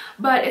that,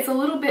 but it's a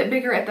little bit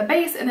bigger at the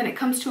base and then it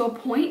comes to a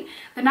point.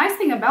 The nice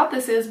thing about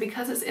this is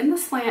because it's in the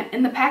slant,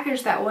 in the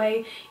package that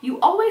way, you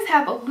always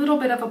have a little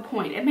bit of a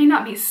point. It may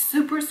not be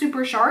super,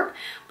 super sharp,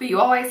 but you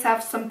always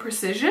have some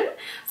precision.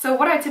 So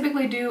what I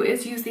typically do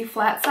is use the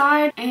flat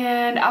side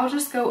and I'll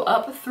just go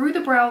up through the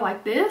brow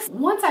like this.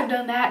 Once I've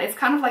done that, it's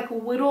kind of like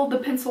whittle the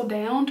pencil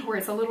down to where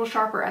it's a little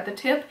sharper at the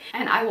tip,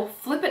 and I will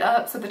flip it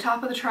up so the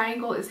top of the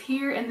triangle is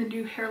here and then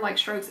do hair-like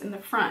strokes in the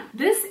front.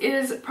 This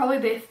is probably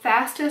the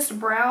fastest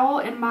brow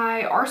in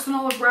my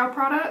arsenal of brow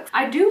products.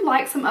 I do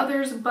like some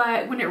others,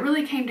 but when it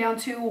really came down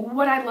to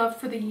what I loved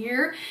for the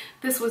year,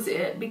 this was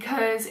it,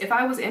 because if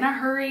I was in a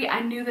hurry, I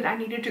knew that I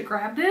needed to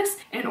grab this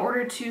in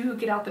order to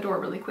get out the door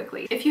really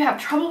quickly. If you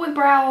have trouble with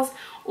brows,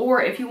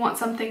 or if you want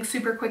something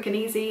super quick and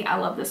easy, I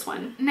love this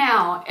one.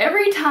 Now,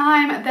 every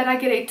time that I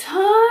get a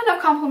ton of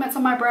compliments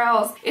on my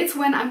brows, it's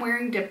when I'm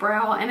wearing Dip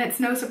Brow, and it's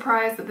no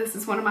surprise that this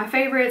is one of my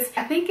favorites.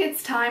 I think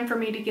it's time for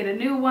me to get a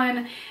new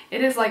one.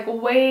 It is like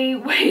way,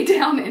 way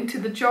down into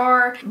the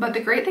jar, but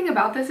the great thing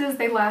about this is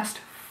they last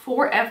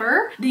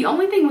forever. The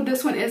only thing with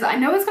this one is I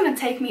know it's going to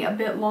take me a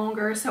bit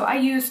longer, so I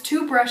use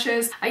 2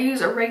 brushes. I use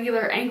a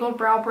regular angled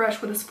brow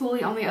brush with a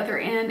spoolie on the other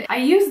end. I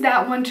use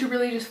that one to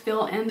really just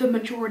fill in the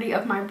majority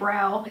of my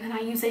brow, and then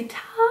I use a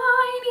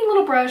tiny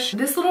little brush.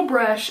 This little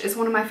brush is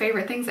one of my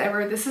favorite things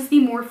ever. This is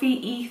the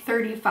Morphe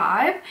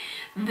E35.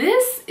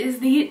 This is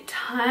the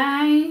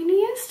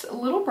tiniest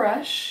little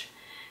brush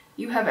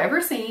you have ever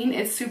seen.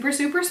 It's super,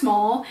 super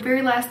small. The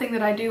very last thing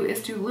that I do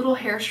is do little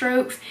hair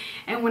strokes,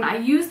 and when I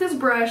use this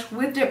brush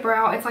with Dip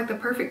Brow, it's like the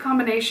perfect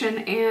combination,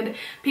 and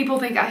people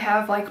think I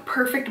have like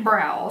perfect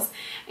brows.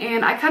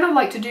 And I kind of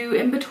like to do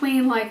in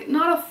between, like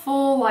not a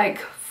full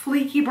like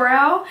fleeky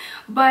brow,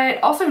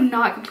 but also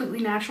not completely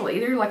natural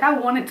either. Like I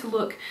want it to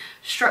look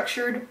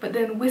structured but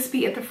then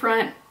wispy at the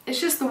front. It's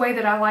just the way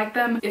that I like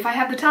them. If I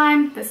have the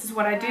time, this is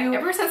what I do.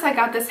 Ever since I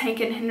got this Hank &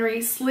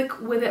 Henry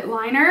Slick With It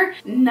liner,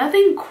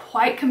 nothing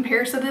quite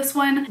compares to this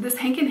one. This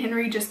Hank &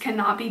 Henry just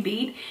cannot be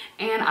beat,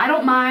 and I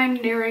don't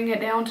mind narrowing it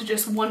down to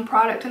just one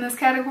product in this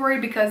category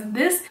because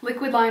this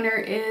liquid liner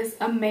is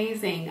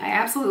amazing. I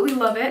absolutely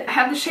love it. I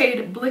have the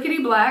shade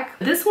Blickety Black.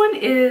 This one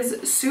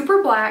is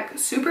super black,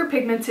 super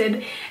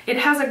pigmented. It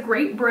has a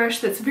great brush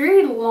that's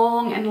very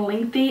long and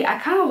lengthy. I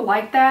kind of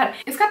like that.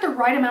 It's got the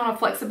right amount of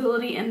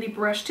flexibility in the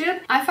brush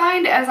tip. I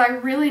find as I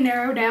really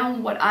narrow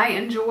down what I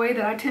enjoy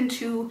that I tend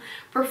to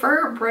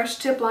prefer brush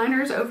tip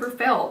liners over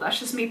felt. That's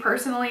just me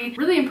personally.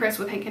 Really impressed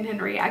with Hank &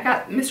 Henry. I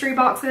got mystery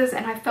boxes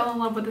and I fell in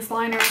love with this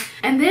liner.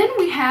 And then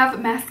we have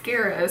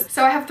mascaras.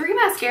 So I have 3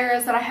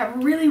 mascaras that I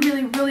have really,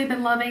 really, really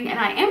been loving, and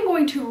I am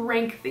going to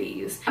rank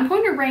these. I'm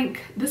going to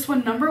rank this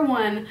one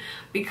 #1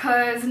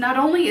 because not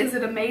only is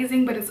it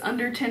amazing, but it's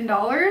under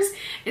 $10.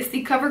 It's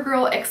the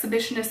CoverGirl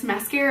Exhibitionist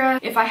Mascara.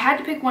 If I had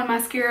to pick one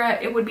mascara,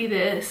 it would be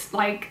this.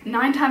 Like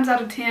 9 times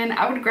out of 10,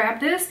 I would grab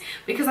this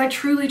because I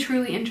truly,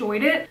 truly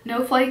enjoyed it.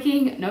 No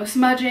flaking, no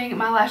smudging.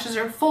 My lashes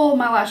are full,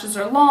 my lashes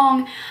are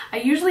long. I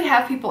usually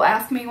have people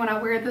ask me when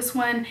I wear this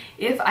one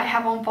if I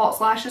have on false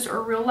lashes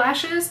or real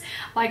lashes.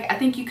 Like I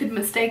think you could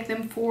mistake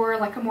them for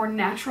like a more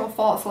natural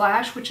false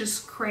lash, which is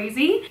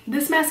crazy.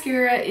 This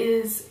mascara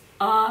is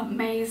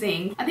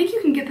amazing. I think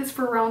you can get this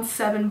for around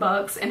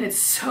 $7 and it's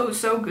so,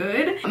 so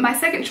good. My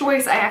second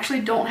choice, I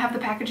actually don't have the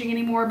packaging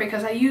anymore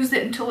because I used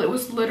it until it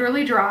was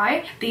literally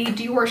dry. The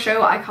Dior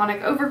Show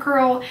Iconic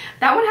Overcurl.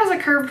 That one has a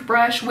curved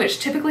brush,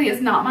 which typically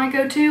is not my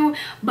go-to,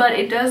 but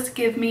it does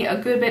give me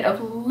a good bit of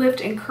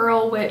lift and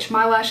curl, which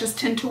my lashes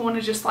tend to want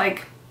to just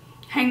like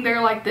hang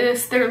there like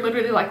this. They're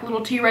literally like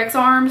little T-Rex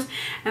arms,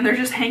 and they're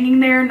just hanging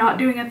there not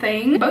doing a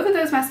thing. Both of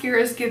those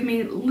mascaras give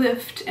me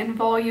lift and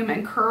volume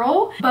and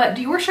curl, but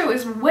Dior Show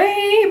is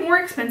way more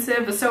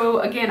expensive, so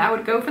again I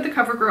would go for the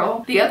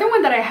CoverGirl. The other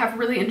one that I have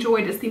really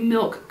enjoyed is the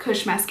Milk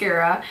Kush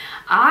mascara.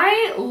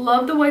 I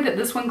love the way that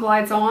this one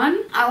glides on.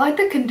 I like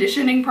the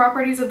conditioning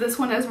properties of this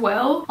one as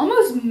well.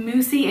 Almost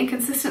moussey in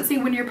consistency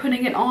when you're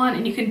putting it on,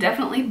 and you can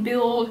definitely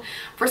build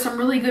for some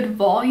really good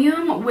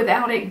volume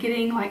without it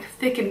getting like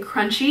thick and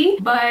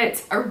crunchy,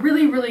 but a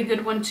really, really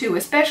good one too,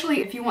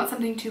 especially if you want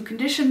something to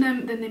condition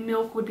them, then the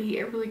Milk would be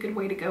a really good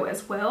way to go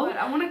as well. But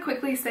I want to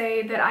quickly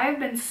say that I have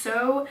been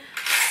so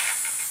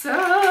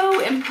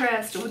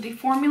impressed with the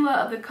formula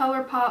of the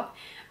ColourPop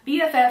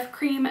BFF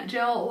cream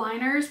gel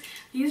liners.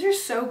 These are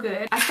so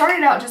good. I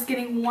started out just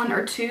getting 1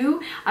 or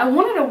 2. I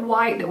wanted a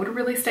white that would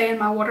really stay in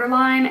my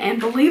waterline,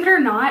 and believe it or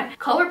not,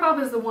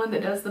 ColourPop is the one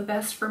that does the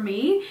best for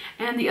me.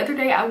 And the other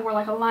day I wore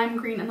like a lime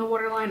green in the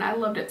waterline. I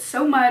loved it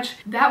so much.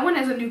 That one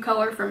is a new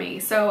color for me.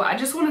 So I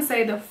just want to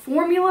say the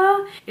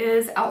formula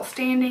is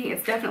outstanding.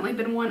 It's definitely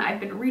been one I've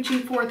been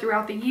reaching for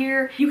throughout the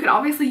year. You can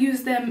obviously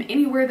use them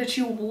anywhere that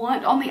you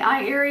want on the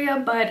eye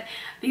area, but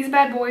these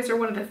bad boys are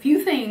one of the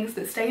few things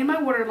that stay in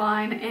my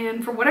waterline,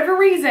 and for whatever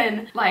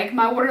reason, like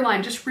my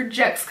waterline just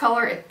rejects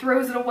color, it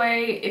throws it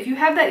away. If you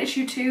have that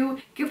issue too,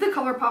 give the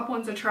ColourPop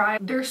ones a try.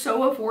 They're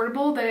so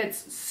affordable that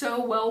it's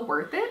so well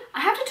worth it. I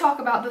have to talk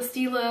about the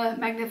Stila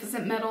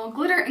Magnificent Metal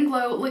Glitter and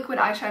Glow liquid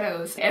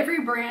eyeshadows.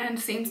 Every brand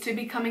seems to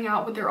be coming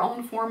out with their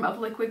own form of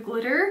liquid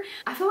glitter.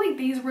 I feel like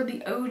these were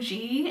the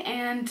OG,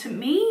 and to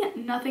me,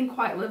 nothing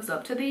quite lives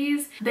up to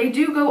these. They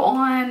do go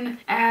on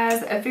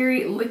as a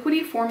very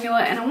liquidy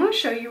formula, and I want to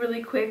show you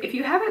really quick. If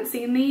you haven't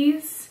seen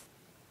these,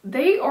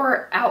 they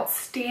are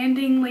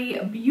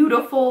outstandingly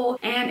beautiful,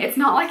 and it's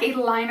not like a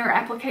liner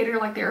applicator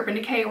like the Urban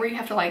Decay where you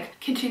have to like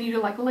continue to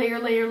like layer.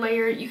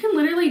 You can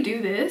literally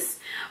do this,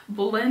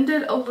 blend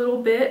it a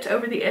little bit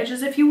over the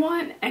edges if you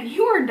want, and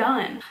you are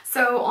done.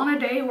 So on a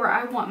day where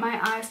I want my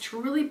eyes to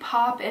really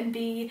pop and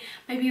be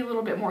maybe a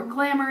little bit more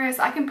glamorous,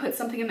 I can put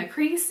something in the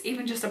crease,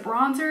 even just a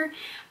bronzer,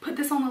 put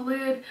this on the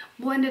lid,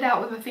 blend it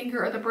out with a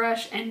finger or the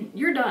brush, and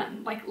you're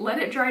done. Like, let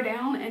it dry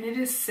down and it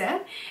is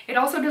set. It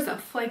also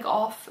doesn't flake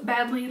off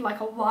badly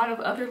like a lot of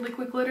other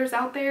liquid glitters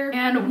out there.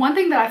 And one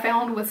thing that I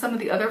found with some of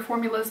the other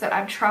formulas that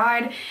I've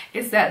tried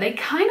is that they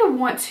kind of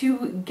want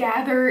to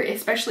gather,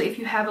 especially if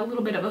you have a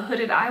little bit of a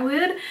hooded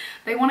eyelid.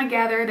 They want to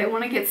gather, they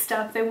want to get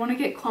stuck, they want to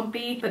get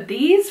clumpy, but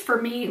these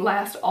for me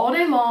last all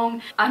day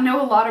long. I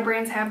know a lot of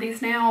brands have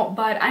these now,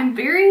 but I'm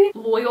very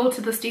loyal to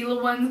the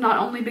Stila ones, not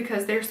only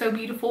because they're so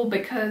beautiful,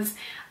 because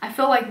I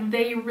feel like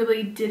they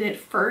really did it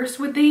first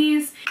with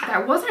these.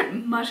 That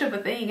wasn't much of a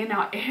thing, and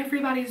now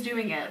everybody's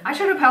doing it.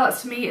 Eyeshadow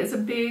palettes to me is a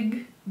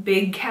big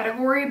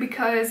category,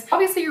 because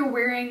obviously you're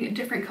wearing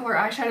different color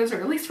eyeshadows, or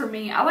at least for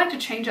me, I like to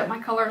change up my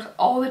colors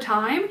all the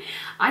time.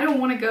 I don't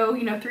want to go,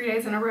 you know, 3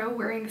 days in a row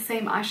wearing the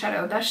same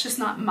eyeshadow. That's just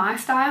not my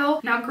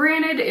style. Now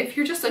granted, if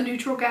you're just a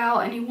neutral gal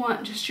and you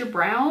want just your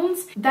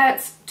browns,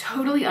 that's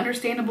totally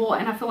understandable,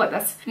 and I feel like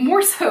that's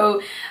more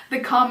so the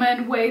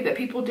common way that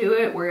people do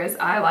it, whereas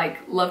I like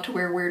love to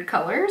wear weird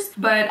colors.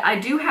 But I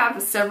do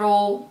have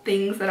several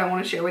things that I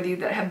want to share with you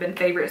that have been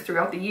favorites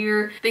throughout the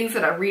year, things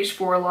that I've reached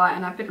for a lot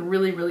and I've been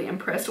really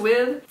impressed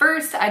with.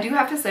 First, I do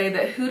have to say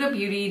that Huda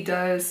Beauty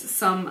does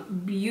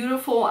some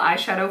beautiful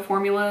eyeshadow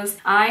formulas.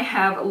 I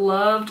have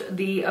loved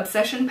the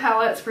Obsession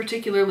palettes,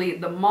 particularly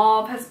the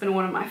mauve has been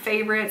one of my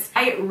favorites.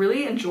 I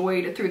really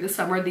enjoyed through the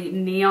summer the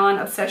Neon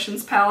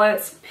Obsessions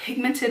palettes,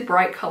 pigmented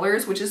bright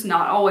colors, which is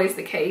not always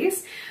the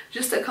case.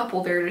 Just a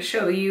couple there to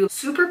show you.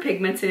 Super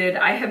pigmented.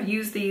 I have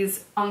used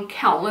these on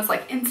countless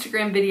like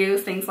Instagram videos,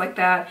 things like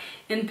that,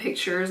 in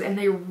pictures, and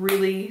they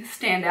really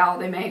stand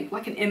out. They make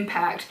like an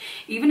impact.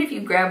 Even if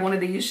you grab one of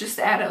these just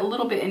to add a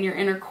little bit in your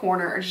inner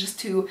corner, or just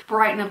to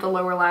brighten up the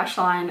lower lash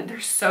line, they're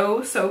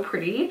so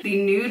pretty.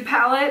 The Nude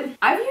palette,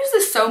 I've used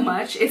this so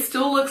much, it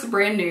still looks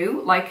brand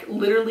new. Like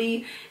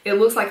literally, it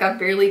looks like I've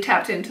barely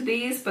tapped into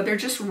these, but they're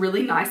just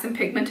really nice and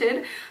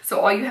pigmented. So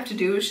all you have to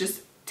do is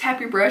just tap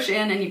your brush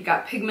in and you've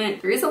got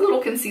pigment. There is a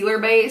little concealer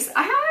base.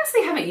 I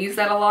honestly haven't used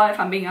that a lot, if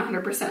I'm being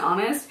 100%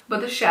 honest,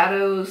 but the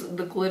shadows,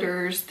 the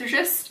glitters, they're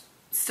just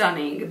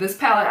stunning. This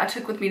palette I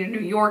took with me to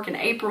New York in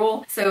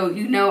April, so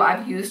you know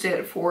I've used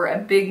it for a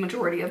big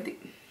majority of the...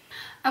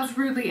 I was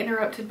rudely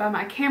interrupted by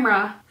my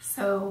camera,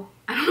 so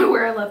I don't know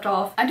where I left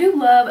off. I do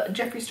love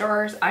Jeffree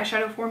Star's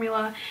eyeshadow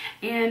formula,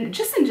 and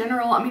just in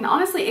general, I mean,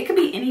 honestly, it could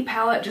be any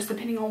palette just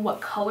depending on what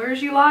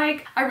colors you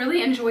like. I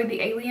really enjoyed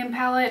the Alien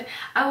palette.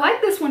 I like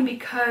this one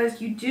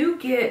because you do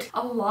get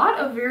a lot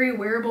of very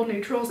wearable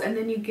neutrals, and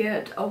then you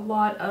get a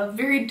lot of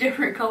very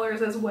different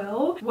colors as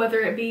well. Whether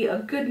it be a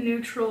good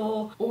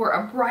neutral or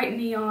a bright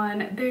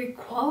neon, the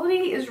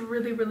quality is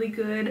really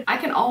good. I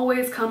can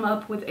always come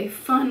up with a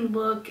fun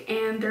look,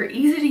 and they're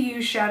easy to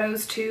use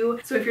shadows too.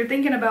 So if you're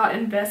thinking about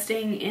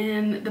investing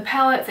in the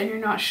palettes and you're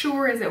not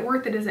sure, is it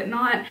worth it, is it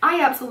not,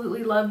 I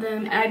absolutely love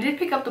them. And I did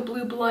pick up the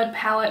Blue Blood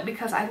palette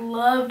because I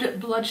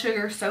loved Blood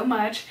Sugar so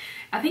much.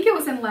 I think it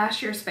was in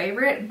last year's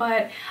favorite,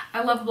 but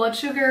I love Blood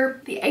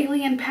Sugar. The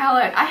Alien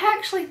palette, I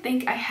actually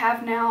think I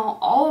have now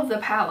all of the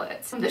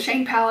palettes. The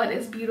Shane palette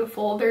is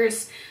beautiful.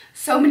 There's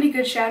so many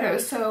good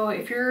shadows, so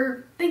if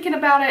you're thinking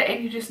about it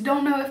and you just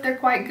don't know if they're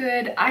quite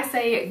good, I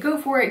say go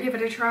for it, give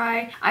it a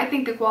try. I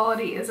think the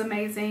quality is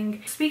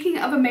amazing. Speaking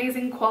of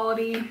amazing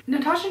quality,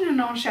 Natasha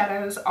Denona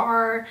shadows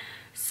are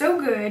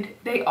so good.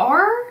 They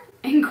are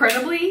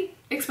incredibly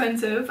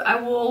expensive, I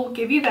will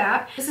give you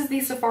that. This is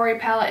the Safari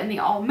palette in the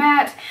all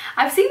matte.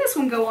 I've seen this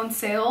one go on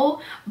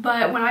sale,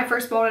 but when I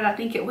first bought it, I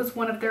think it was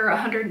one of their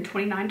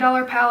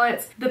 $129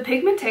 palettes. The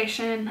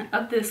pigmentation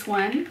of this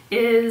one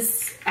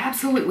is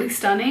absolutely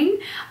stunning.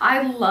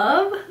 I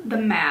love the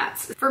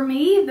mattes. For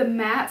me, the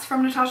mattes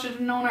from Natasha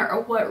Denona are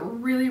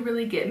what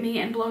really get me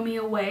and blow me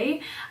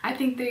away. I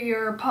think they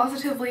are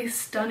positively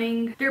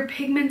stunning. They're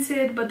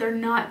pigmented, but they're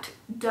not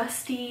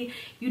dusty.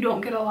 You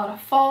don't get a lot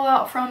of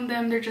fallout from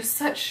them. They're just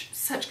such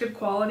good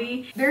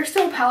quality. There are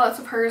still palettes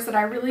of hers that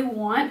I really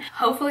want.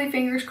 Hopefully,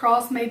 fingers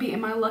crossed, maybe in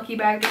my lucky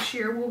bag this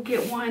year we'll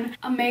get one.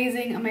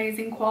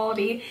 Amazing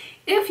quality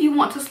if you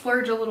want to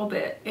splurge a little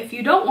bit. If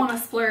you don't want to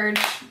splurge,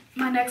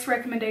 my next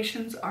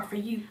recommendations are for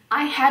you.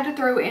 I had to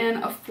throw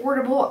in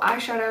affordable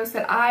eyeshadows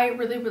that I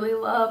really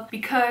love,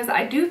 because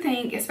I do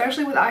think,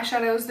 especially with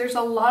eyeshadows, there's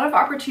a lot of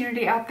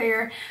opportunity out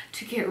there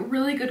to get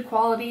really good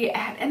quality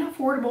at an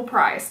affordable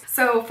price.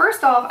 So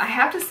first off, I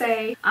have to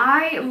say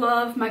I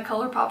love my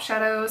ColourPop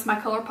shadows, my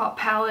ColourPop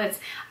palettes.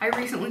 I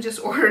recently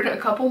just ordered a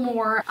couple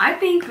more. I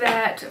think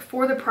that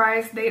for the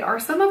price, they are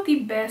some of the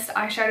best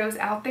eyeshadows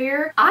out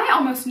there. I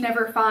almost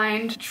never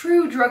find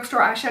true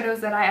drugstore eyeshadows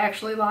that I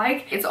actually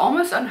like. It's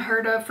almost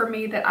unheard of for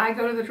me that I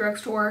go to the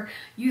drugstore,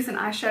 use an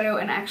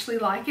eyeshadow and actually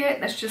like it.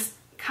 That's just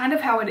kind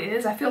of how it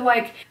is. I feel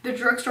like the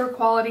drugstore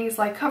qualities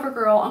like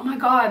CoverGirl, oh my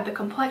god, the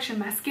Complexion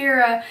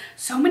mascara,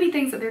 so many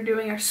things that they're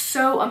doing are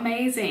so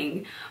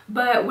amazing.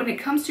 But when it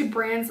comes to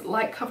brands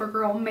like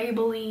CoverGirl,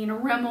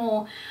 Maybelline,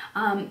 Rimmel,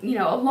 you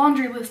know, a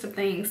laundry list of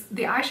things,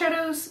 the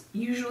eyeshadows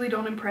usually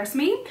don't impress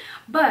me.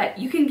 But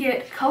you can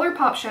get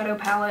ColourPop shadow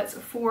palettes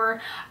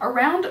for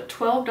around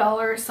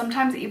 $12,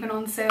 sometimes even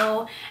on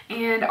sale,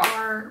 and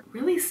are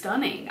really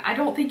stunning. I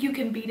don't think you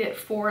can beat it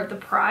for the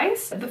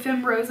price. The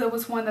Femme Rosa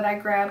was one that I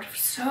grabbed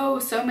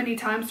so many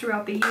times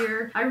throughout the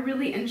year. I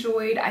really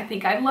enjoyed I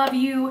Think I Love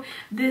You.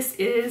 This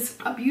is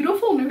a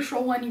beautiful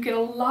neutral one. You get a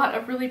lot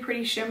of really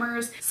pretty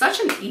shimmers. Such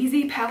an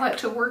easy palette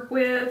to work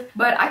with,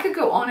 but I could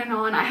go on and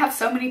on. I have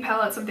so many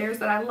palettes of theirs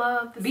that I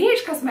love. The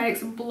BH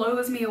Cosmetics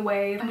blows me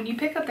away. When you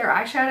pick up their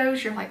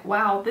eyeshadows, you're like,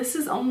 wow, this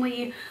is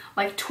only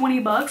like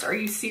 20 bucks. Are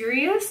you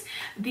serious?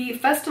 The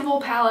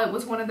Festival palette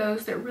was one of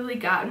those that really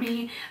got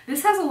me.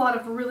 This has a lot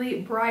of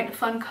really bright,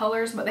 fun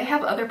colors, but they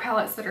have other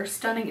palettes that are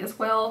stunning as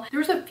well.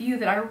 There's a few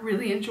that I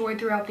really enjoyed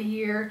throughout the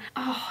year.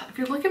 Oh, if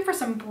you're looking for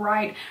some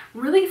bright,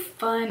 really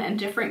fun and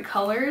different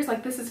colors,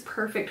 like this is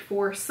perfect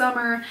for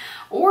summer,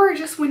 or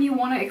just when you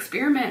want to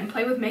experiment and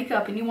play with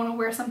makeup and you want to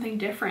wear something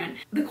different.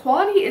 The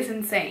quality is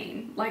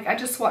insane. Like, I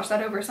just swatched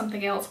that over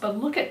something else, but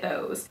look at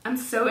those. I'm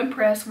so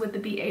impressed with the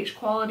BH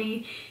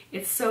quality.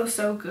 It's so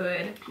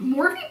good.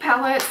 Morphe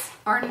palettes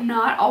are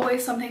not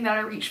always something that I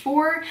reach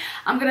for.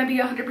 I'm gonna be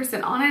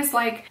 100% honest.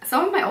 Like,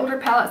 some of my older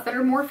palettes that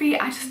are Morphe,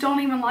 I just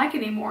don't even like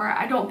anymore.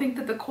 I don't think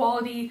that the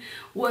quality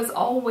was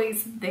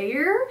always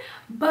there,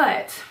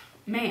 but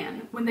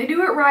man, when they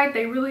do it right,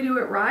 they really do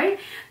it right.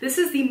 This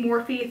is the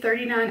Morphe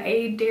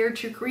 39A Dare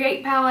to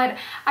Create palette.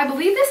 I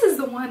believe this is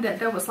the one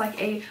that was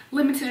like a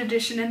limited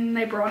edition and then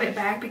they brought it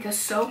back because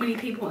so many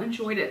people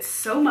enjoyed it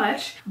so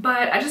much.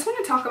 But I just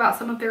want to talk about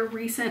some of their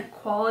recent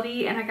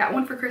quality, and I got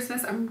one for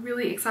Christmas I'm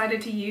really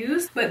excited to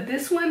use. But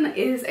this one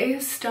is a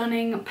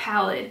stunning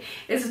palette.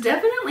 It's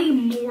definitely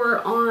more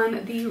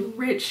on the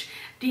rich,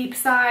 deep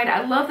side.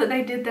 I love that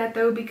they did that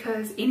though,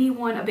 because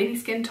anyone of any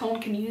skin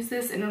tone can use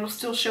this and it'll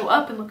still show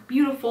up and look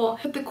beautiful.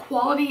 But the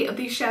quality of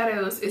these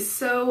shadows is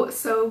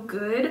so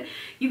good.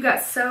 You've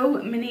got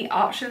so many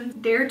options.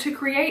 Dare to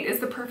Create is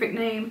the perfect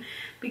name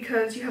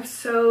because you have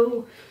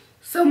so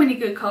many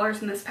good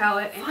colors in this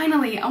palette. And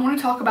finally, I want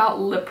to talk about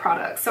lip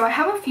products. So I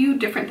have a few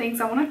different things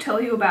I want to tell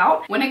you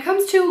about. When it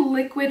comes to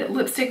liquid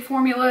lipstick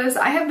formulas,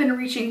 I have been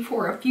reaching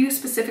for a few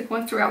specific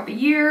ones throughout the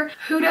year.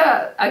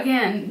 Huda,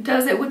 again,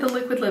 does it with the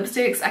liquid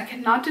lipsticks. I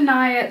cannot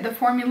deny it. The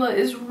formula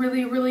is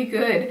really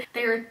good.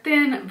 They are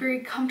thin, very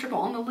comfortable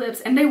on the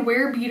lips, and they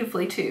wear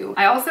beautifully too.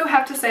 I also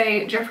have to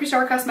say, Jeffree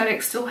Star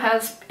Cosmetics still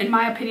has, in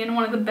my opinion,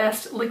 one of the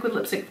best liquid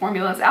lipstick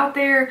formulas out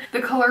there.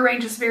 The color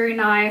range is very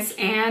nice,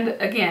 and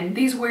again,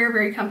 these wear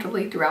very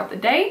comfortably throughout the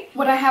day.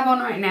 What I have on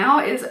right now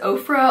is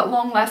Ofra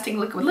Long Lasting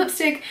Liquid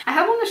Lipstick. I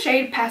have on the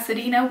shade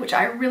Pasadena, which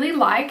I really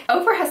like.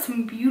 Ofra has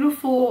some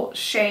beautiful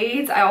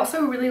shades. I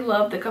also really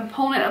love the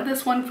component of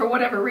this one. For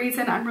whatever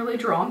reason, I'm really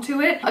drawn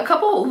to it. A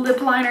couple lip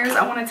liners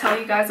I want to tell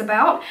you guys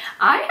about.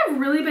 I have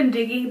really been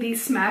digging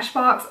these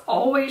Smashbox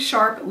Always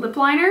Sharp lip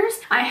liners.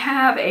 I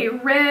have a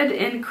red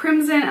and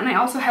crimson, and I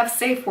also have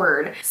Safe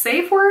Word.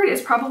 Safe Word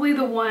is probably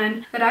the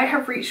one that I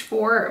have reached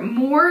for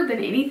more than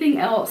anything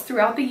else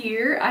throughout the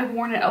year. I've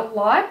worn it a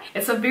lot.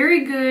 It's a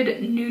very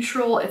good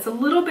neutral. It's a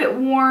little bit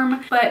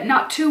warm, but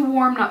not too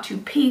warm, not too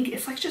pink.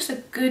 It's like just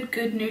a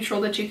good neutral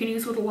that you can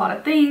use with a lot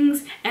of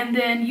things. And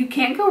then you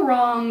can't go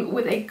wrong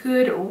with a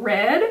good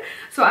red.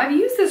 So I've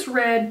used this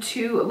red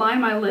to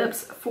line my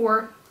lips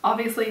for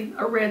obviously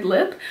a red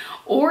lip,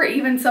 or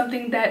even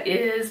something that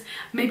is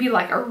maybe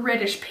like a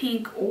reddish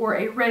pink or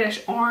a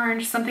reddish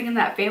orange, something in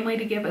that family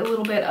to give a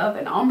little bit of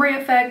an ombre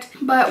effect.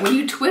 But when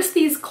you twist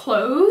these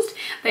closed,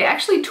 they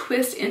actually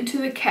twist into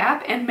the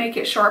cap and make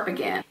it sharp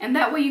again. And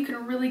that way you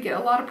can really get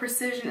a lot of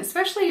precision,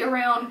 especially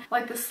around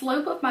like the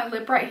slope of my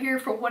lip right here.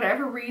 For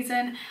whatever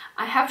reason,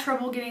 I have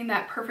trouble getting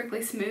that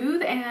perfectly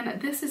smooth,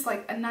 and this is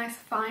like a nice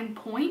fine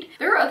point.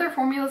 There are other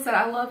formulas that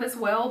I love as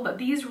well, but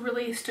these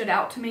really stood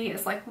out to me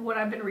as like what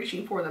I've been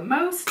reaching for the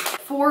most.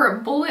 For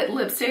bullet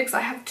lipsticks, I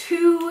have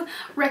two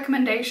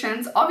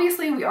recommendations.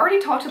 Obviously, we already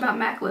talked about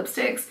MAC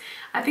lipsticks.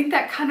 I think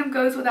that kind of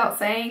goes without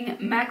saying.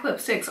 MAC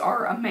lipsticks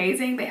are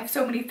amazing. They have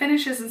so many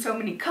finishes and so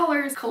many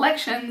colors,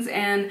 collections,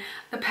 and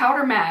the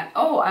powder matte.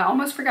 Oh, I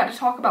almost forgot to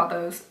talk about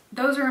those.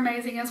 Those are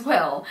amazing as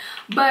well.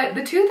 But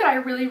the two that I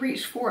really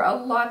reached for a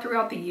lot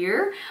throughout the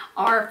year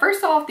are,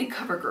 first off, the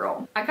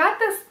Covergirl. I got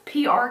this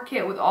PR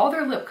kit with all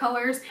their lip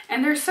colors,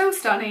 and they're so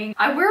stunning.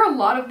 I wear a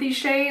lot of these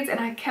shades,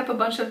 and I kept a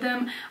bunch of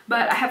them,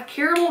 but I have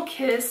Caramel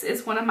Kiss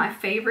is one of my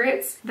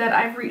favorites that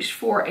I've reached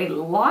for a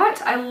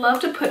lot. I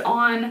love to put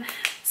on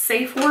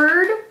Safe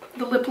Word,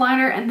 the lip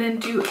liner, and then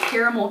do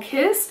Caramel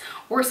Kiss,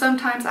 or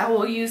sometimes I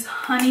will use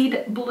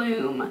Honeyed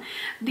Bloom.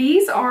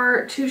 These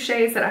are two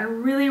shades that I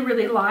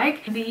really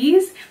like.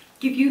 These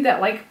give you that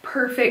like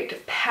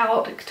perfect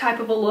pout type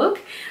of a look.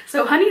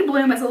 So Honey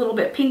Bloom is a little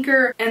bit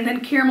pinker, and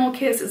then Caramel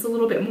Kiss is a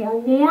little bit more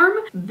warm.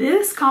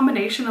 This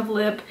combination of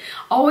lip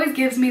always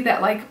gives me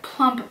that like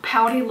plump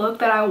pouty look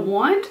that I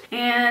want,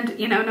 and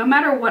you know, no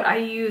matter what I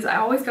use, I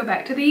always go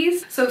back to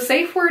these. So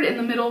Safe Word in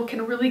the middle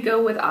can really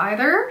go with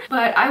either,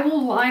 but I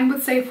will line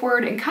with Safe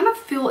Word and kind of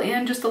fill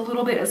in just a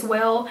little bit as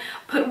well.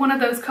 Put one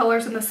of those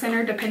colors in the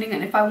center depending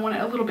on if I want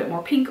it a little bit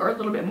more pink or a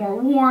little bit more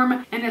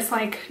warm, and it's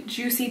like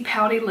juicy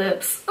pouty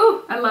lips. Oh,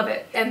 I love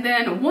it. And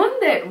then one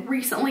that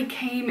recently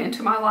came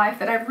into my life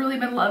that I've really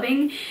been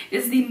loving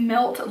is the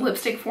Melt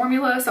lipstick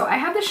formula. So I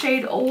have the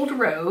shade Old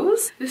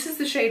Rose. This is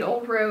the shade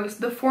Old Rose.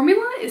 The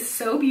formula is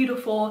so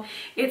beautiful.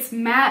 It's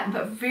matte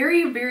but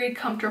very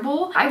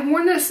comfortable. I've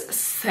worn this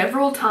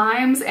several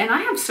times, and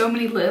I have so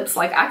many lips.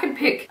 Like I could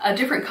pick a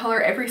different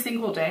color every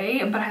single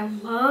day, but I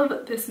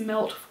love this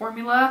Melt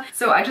formula.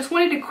 So I just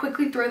wanted to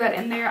quickly throw that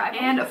in there.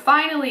 And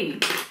finally,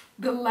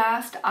 the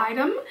last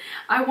item,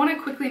 I want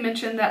to quickly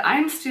mention that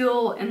I'm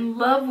still in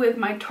love with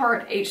my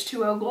Tarte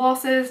H2O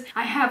glosses.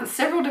 I have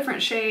several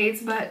different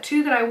shades, but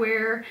two that I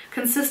wear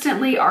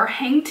consistently are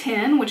Hang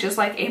 10, which is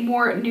like a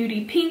more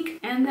nudie pink,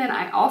 and then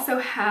I also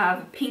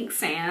have Pink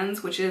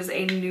Sands, which is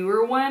a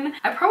newer one.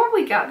 I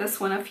probably got this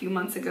one a few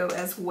months ago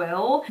as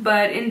well,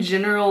 but in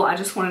general, I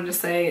just wanted to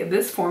say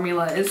this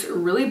formula is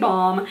really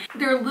bomb.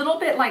 They're a little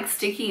bit like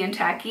sticky and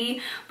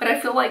tacky, but I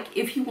feel like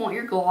if you want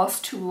your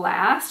gloss to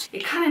last,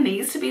 it kind of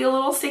needs to be a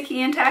little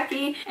sticky and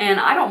tacky, and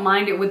I don't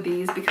mind it with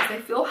these because they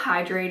feel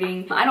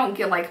hydrating. I don't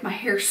get like my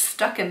hair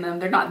stuck in them.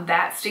 They're not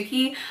that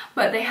sticky,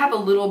 but they have a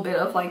little bit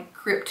of like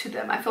grip to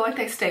them. I feel like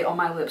they stay on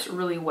my lips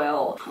really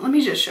well. Let me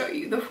just show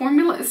you. The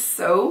formula is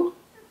so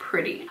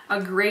pretty. A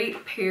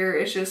great pair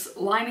is just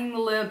lining the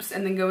lips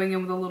and then going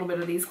in with a little bit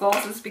of these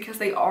glosses because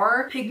they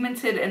are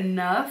pigmented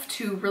enough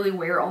to really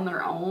wear on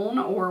their own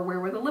or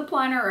wear with a lip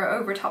liner or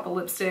over top of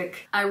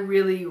lipstick. I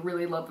really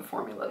love the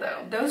formula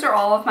though. Those are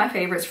all of my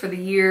favorites for the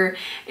year.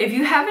 If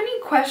you have any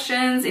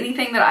questions,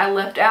 anything that I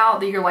left out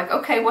that you're like,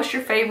 okay, what's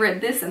your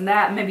favorite, this and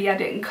that, maybe I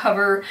didn't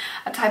cover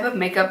a type of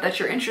makeup that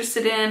you're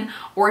interested in,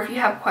 or if you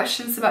have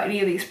questions about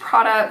any of these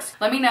products,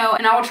 let me know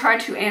and I will try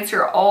to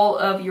answer all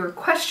of your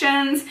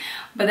questions.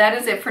 But that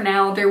is it for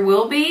now. There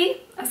will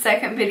be a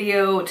second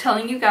video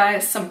telling you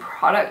guys some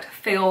product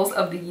fails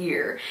of the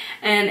year,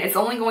 and it's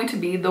only going to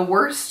be the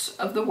worst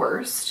of the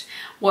worst,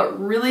 what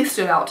really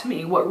stood out to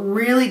me, what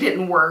really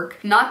didn't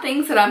work, not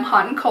things that I'm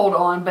hot and cold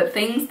on, but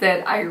things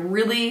that I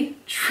really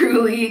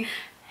truly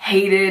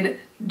hated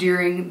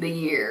during the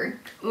year.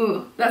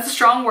 Ooh, that's a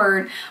strong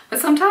word, but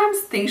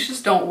sometimes things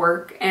just don't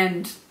work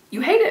and you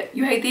hate it.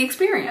 You hate the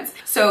experience.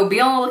 So be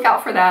on the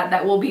lookout for that.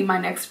 That will be my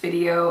next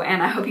video,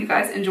 and I hope you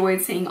guys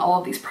enjoyed seeing all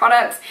of these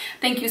products.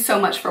 Thank you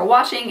so much for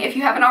watching. If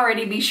you haven't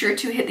already, be sure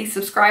to hit the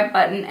subscribe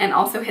button and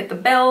also hit the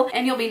bell,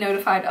 and you'll be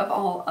notified of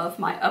all of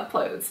my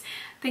uploads.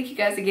 Thank you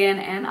guys again,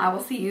 and I will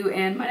see you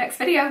in my next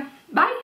video. Bye!